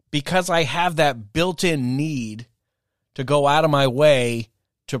 Because I have that built-in need to go out of my way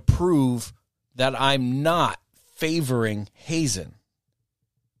to prove that I'm not favoring Hazen,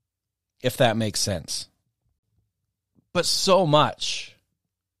 if that makes sense. But so much.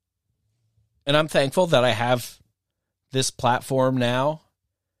 And I'm thankful that I have this platform now,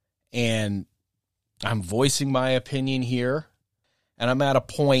 and I'm voicing my opinion here, and I'm at a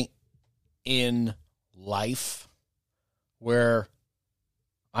point in life where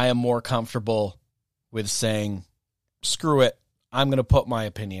I am more comfortable with saying, screw it, I'm going to put my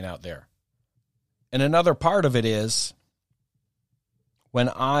opinion out there. And another part of it is when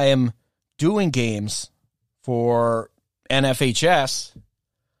I am doing games for NFHS,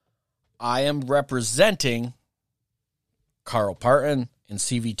 I am representing Carl Parton and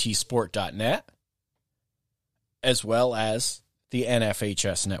CVTsport.net as well as the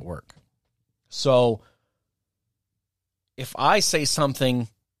NFHS network. So if I say something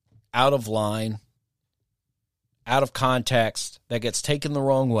out of line, out of context, that gets taken the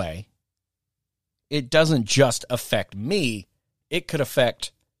wrong way, it doesn't just affect me, it could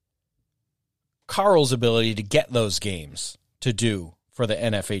affect Carl's ability to get those games to do for the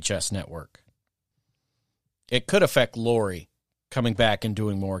NFHS network. It could affect Lori coming back and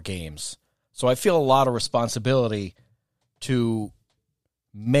doing more games. So I feel a lot of responsibility to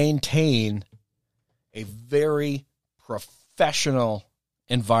maintain a very professional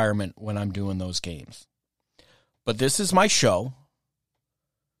environment when I'm doing those games. But this is my show.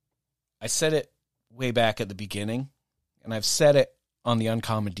 I said it way back at the beginning, and I've said it on the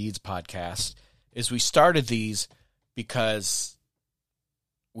Uncommon Deeds podcast, is we started these because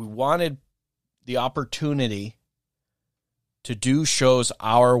we wanted the opportunity to do shows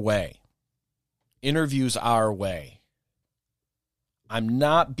our way, interviews our way. I'm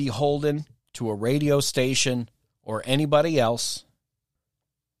not beholden to a radio station or anybody else.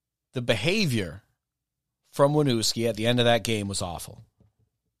 The behavior from Winooski at the end of that game was awful.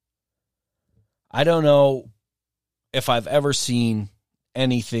 I don't know if I've ever seen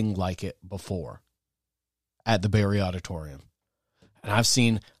anything like it before at the Barrie Auditorium. And I've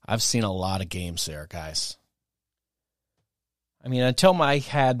seen a lot of games there, guys. I mean, until I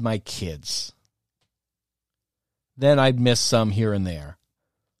had my kids, then I'd miss some here and there.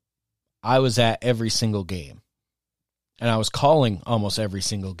 I was at every single game. And I was calling almost every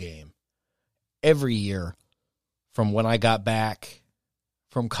single game. Every year from when I got back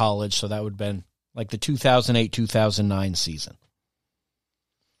from college, so that would have been like the 2008-2009 season.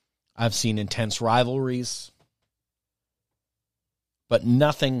 I've seen intense rivalries, but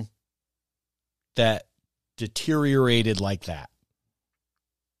nothing that deteriorated like that.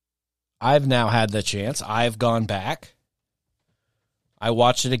 I've now had the chance. I've gone back. I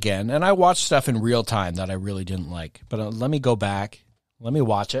watched it again, and I watched stuff in real time that I really didn't like. But let me go back. Let me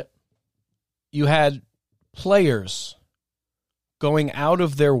watch it. You had players going out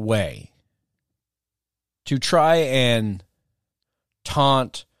of their way to try and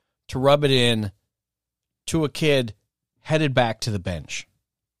taunt, to rub it in to a kid headed back to the bench.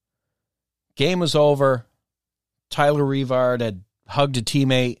 Game was over. Tyler Revard had hugged a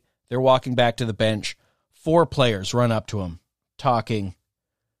teammate. They're walking back to the bench. 4 players run up to him, talking,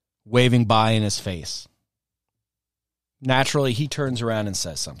 waving bye in his face. Naturally, he turns around and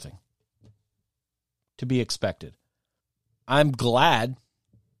says something. To be expected. I'm glad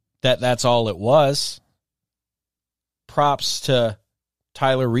that that's all it was. Props to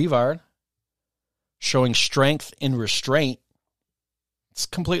Tyler Revard showing strength in restraint. It's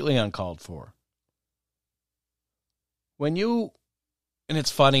completely uncalled for. And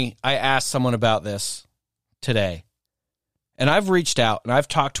it's funny, I asked someone about this today, and I've reached out and I've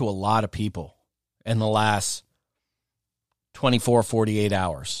talked to a lot of people in the last 24, 48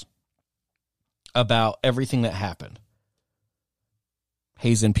 hours about everything that happened.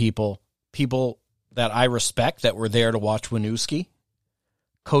 Hazen people that I respect that were there to watch Winooski,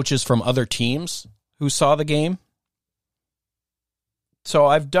 coaches from other teams who saw the game. So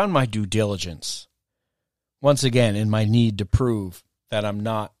I've done my due diligence, once again, in my need to prove that I'm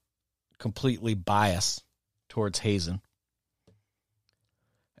not completely biased towards Hazen.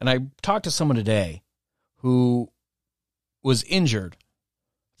 And I talked to someone today who was injured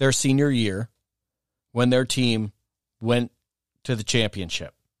their senior year when their team went to the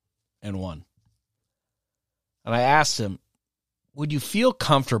championship and won. And I asked him, would you feel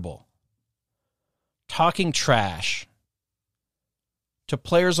comfortable talking trash to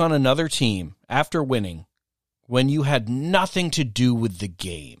players on another team after winning when you had nothing to do with the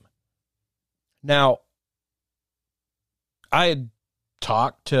game? Now, I had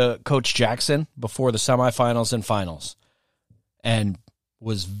talked to Coach Jackson before the semifinals and finals and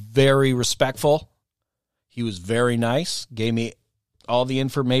was very respectful. He was very nice, gave me all the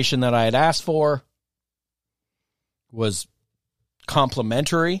information that I had asked for, was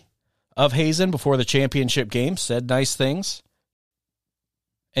complimentary of Hazen before the championship game, said nice things.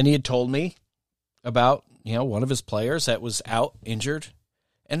 And he had told me about, one of his players that was out injured.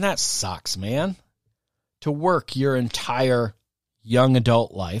 And that sucks, man. To work your entire young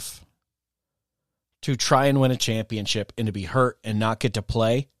adult life to try and win a championship and to be hurt and not get to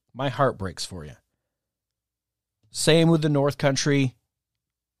play, my heart breaks for you. Same with the North Country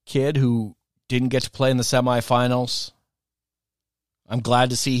kid who didn't get to play in the semifinals. I'm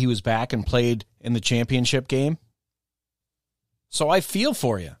glad to see he was back and played in the championship game. So I feel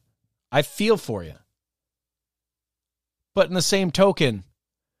for you. But in the same token,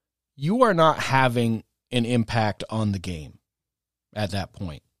 you are not having an impact on the game at that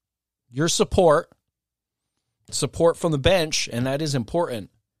point. Your support from the bench, and that is important.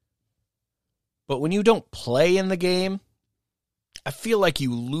 But when you don't play in the game, I feel like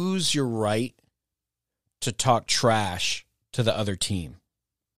you lose your right to talk trash to the other team.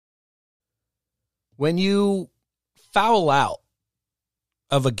 When you foul out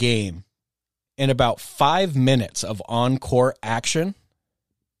of a game in about 5 minutes of on-court action,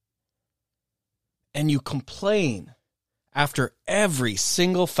 and you complain after every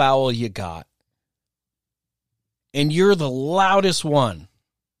single foul you got, and you're the loudest one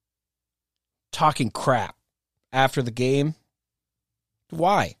talking crap after the game,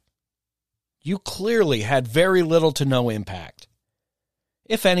 why? You clearly had very little to no impact.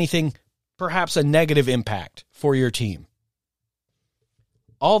 If anything, perhaps a negative impact for your team.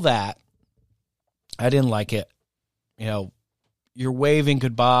 All that, I didn't like it. You're waving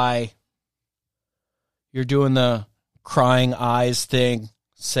goodbye. You're doing the crying eyes thing,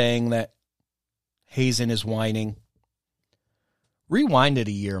 saying that Hazen is whining. Rewind it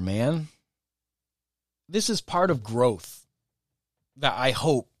a year, man. This is part of growth that I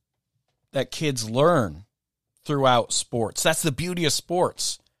hope that kids learn throughout sports. That's the beauty of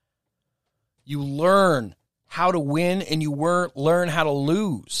sports. You learn how to win and you learn how to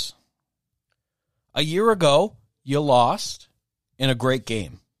lose. A year ago, you lost in a great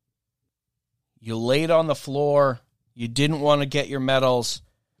game. You laid on the floor, you didn't want to get your medals,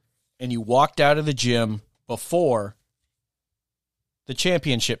 and you walked out of the gym before the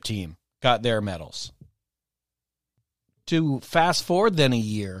championship team got their medals. To fast forward then a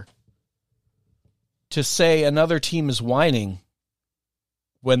year, to say another team is whining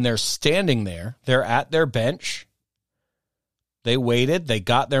when they're standing there, they're at their bench, they waited, they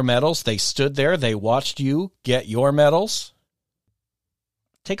got their medals, they stood there, they watched you get your medals.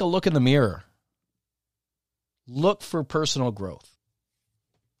 Take a look in the mirror. Look for personal growth.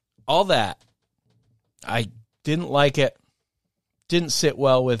 All that, I didn't like it, didn't sit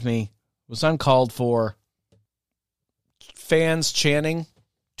well with me, was uncalled for. Fans chanting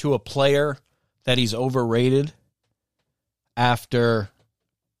to a player that he's overrated after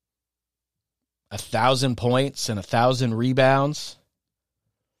 1,000 points and 1,000 rebounds.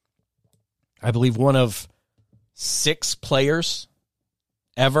 I believe one of 6 players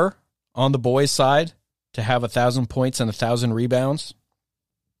ever on the boys' side to have 1,000 points and 1,000 rebounds.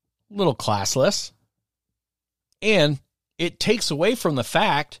 A little classless. And it takes away from the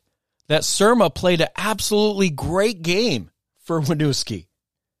fact that Surma played an absolutely great game for Winooski?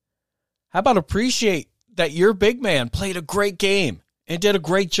 How about appreciate that your big man played a great game and did a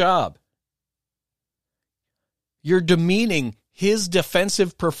great job? You're demeaning his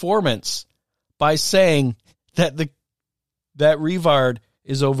defensive performance by saying that that Rivard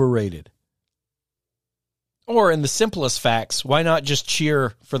is overrated. Or in the simplest facts, why not just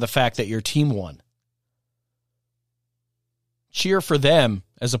cheer for the fact that your team won? Cheer for them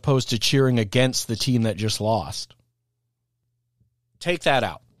as opposed to cheering against the team that just lost. Take that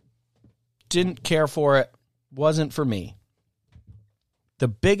out. Didn't care for it. Wasn't for me. The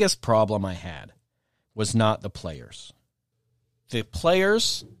biggest problem I had was not the players. The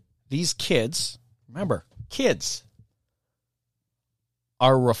players, these kids, remember, kids,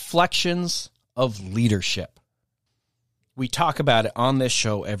 are reflections of leadership. We talk about it on this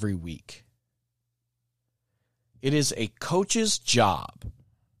show every week. It is a coach's job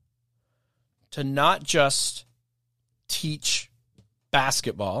to not just teach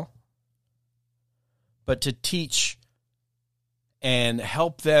basketball, but to teach and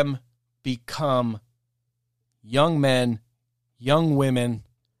help them become young men, young women,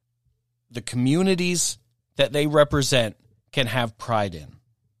 the communities that they represent can have pride in.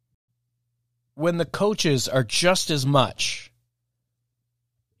 When the coaches are just as much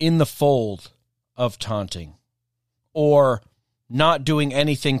in the fold of taunting or not doing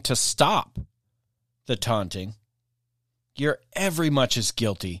anything to stop the taunting, you're every much as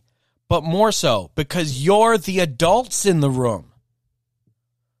guilty, but more so because you're the adults in the room,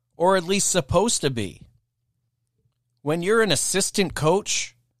 or at least supposed to be. When you're an assistant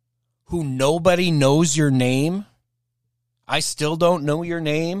coach who nobody knows your name, I still don't know your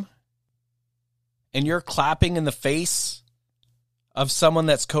name, and you're clapping in the face of someone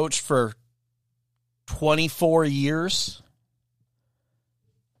that's coached for 24 years,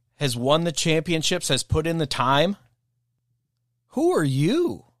 has won the championships, has put in the time, who are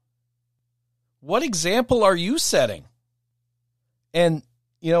you? What example are you setting? And,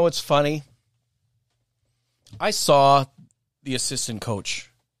 you know, it's funny. I saw the assistant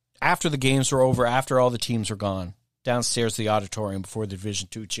coach after the games were over, after all the teams were gone, downstairs the auditorium before the Division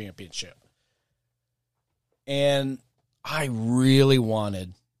II championship. And I really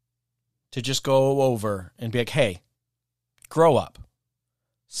wanted to just go over and be like, hey, grow up.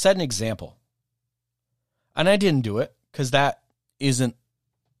 Set an example. And I didn't do it because that isn't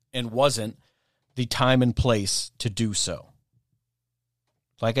and wasn't the time and place to do so.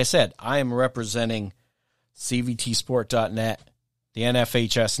 Like I said, I am representing CVTsport.net, the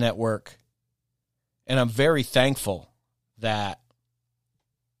NFHS network, and I'm very thankful that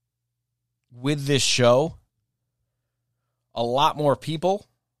with this show, a lot more people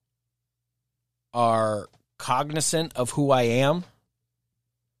are cognizant of who I am.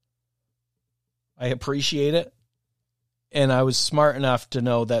 I appreciate it. And I was smart enough to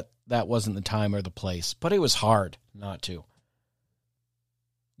know that that wasn't the time or the place. But it was hard not to.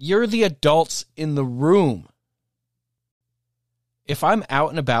 You're the adults in the room. If I'm out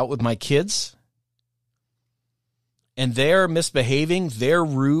and about with my kids and they're misbehaving, they're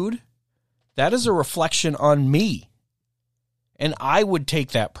rude, that is a reflection on me. And I would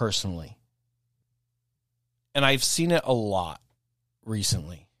take that personally. And I've seen it a lot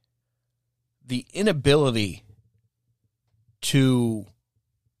recently. The inability to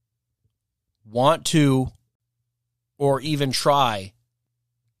want to or even try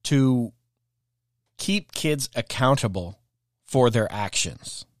to keep kids accountable for their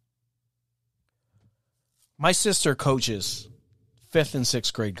actions. My sister coaches 5th and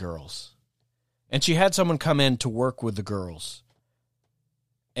 6th grade girls, and she had someone come in to work with the girls.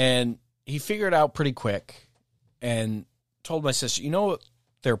 And he figured out pretty quick and told my sister, you know what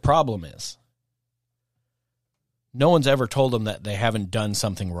their problem is? No one's ever told them that they haven't done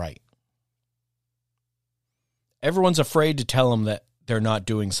something right. Everyone's afraid to tell them that they're not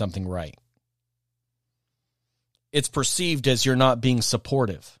doing something right. It's perceived as you're not being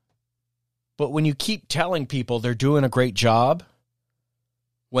supportive. But when you keep telling people they're doing a great job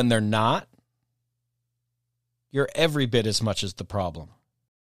when they're not, you're every bit as much as the problem.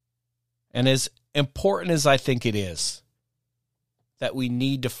 And as important as I think it is that we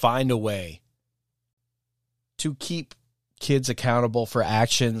need to find a way to keep kids accountable for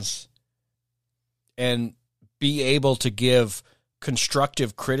actions and be able to give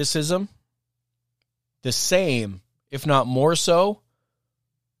constructive criticism, the same, if not more so,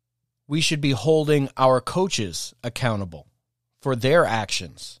 we should be holding our coaches accountable for their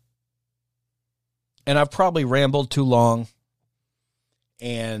actions. And I've probably rambled too long,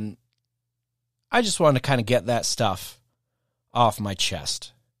 and I just wanted to kind of get that stuff off my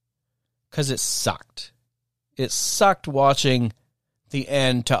chest because it sucked. it sucked watching the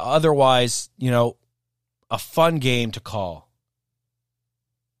end to otherwise, a fun game to call.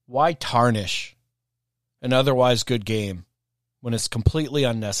 Why tarnish an otherwise good game when it's completely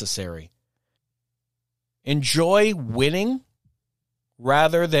unnecessary? Enjoy winning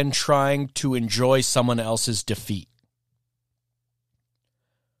rather than trying to enjoy someone else's defeat.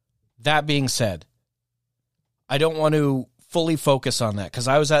 That being said, I don't want to fully focus on that because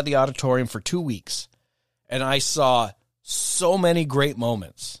I was at the auditorium for 2 weeks and I saw so many great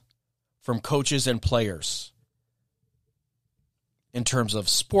moments from coaches and players in terms of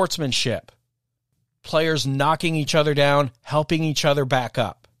sportsmanship, players knocking each other down, helping each other back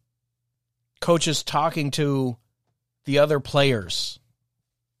up, coaches talking to the other players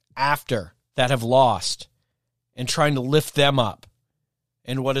after that have lost and trying to lift them up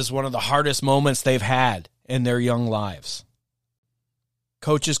in what is one of the hardest moments they've had in their young lives.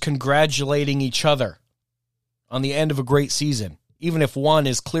 Coaches congratulating each other on the end of a great season, even if one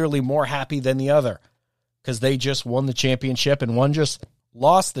is clearly more happy than the other because they just won the championship and one just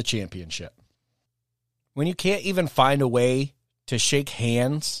lost the championship. When you can't even find a way to shake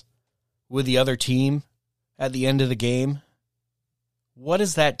hands with the other team at the end of the game, what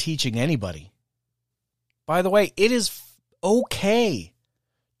is that teaching anybody? By the way, it is okay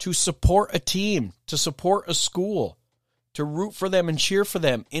to support a team, to support a school, to root for them and cheer for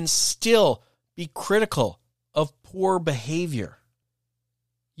them, and still be critical of poor behavior.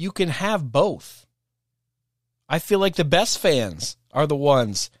 You can have both. I feel like the best fans are the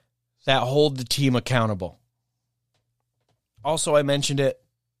ones that hold the team accountable. Also, I mentioned it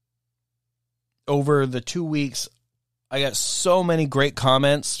over the 2 weeks. I got so many great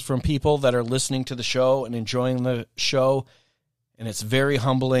comments from people that are listening to the show and enjoying the show, and it's very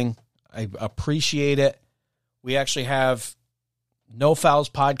humbling. I appreciate it. We actually have No Fouls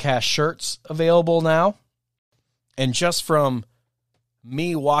Podcast shirts available now, and just from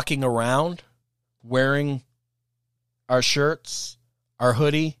me walking around wearing our shirts, our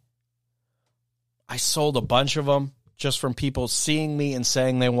hoodie, I sold a bunch of them just from people seeing me and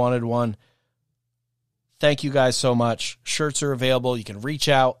saying they wanted one. Thank you guys so much. Shirts are available. You can reach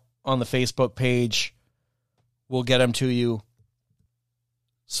out on the Facebook page. We'll get them to you.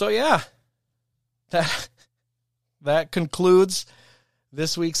 So yeah, that concludes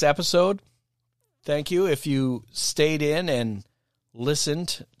this week's episode. Thank you if you stayed in and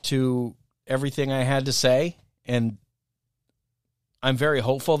listened to everything I had to say. And I'm very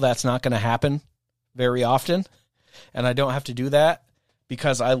hopeful that's not going to happen very often. And I don't have to do that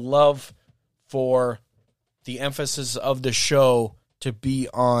because I love for the emphasis of the show to be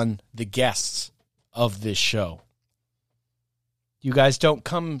on the guests of this show. You guys don't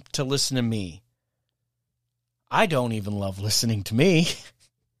come to listen to me. I don't even love listening to me.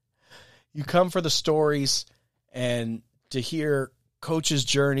 You come for the stories and to hear coaches'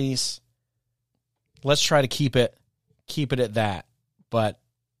 journeys. Let's try to keep it at that. But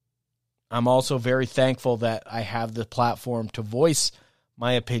I'm also very thankful that I have the platform to voice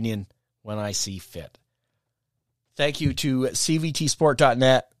my opinion when I see fit. Thank you to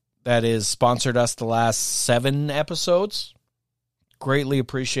cvtsport.net that has sponsored us the last 7 episodes. Greatly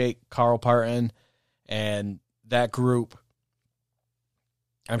appreciate Carl Parton and that group.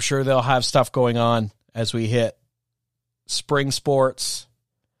 I'm sure they'll have stuff going on as we hit spring sports.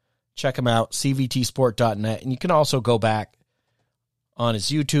 Check them out, cvtsport.net. And you can also go back on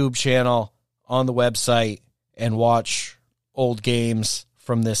his YouTube channel, on the website, and watch old games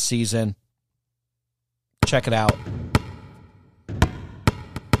from this season. Check it out.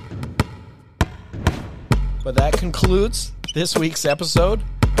 But that concludes this week's episode.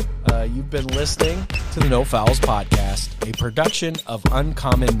 You've been listening to the No Fouls Podcast, a production of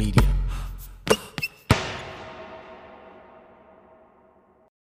Uncommon Media.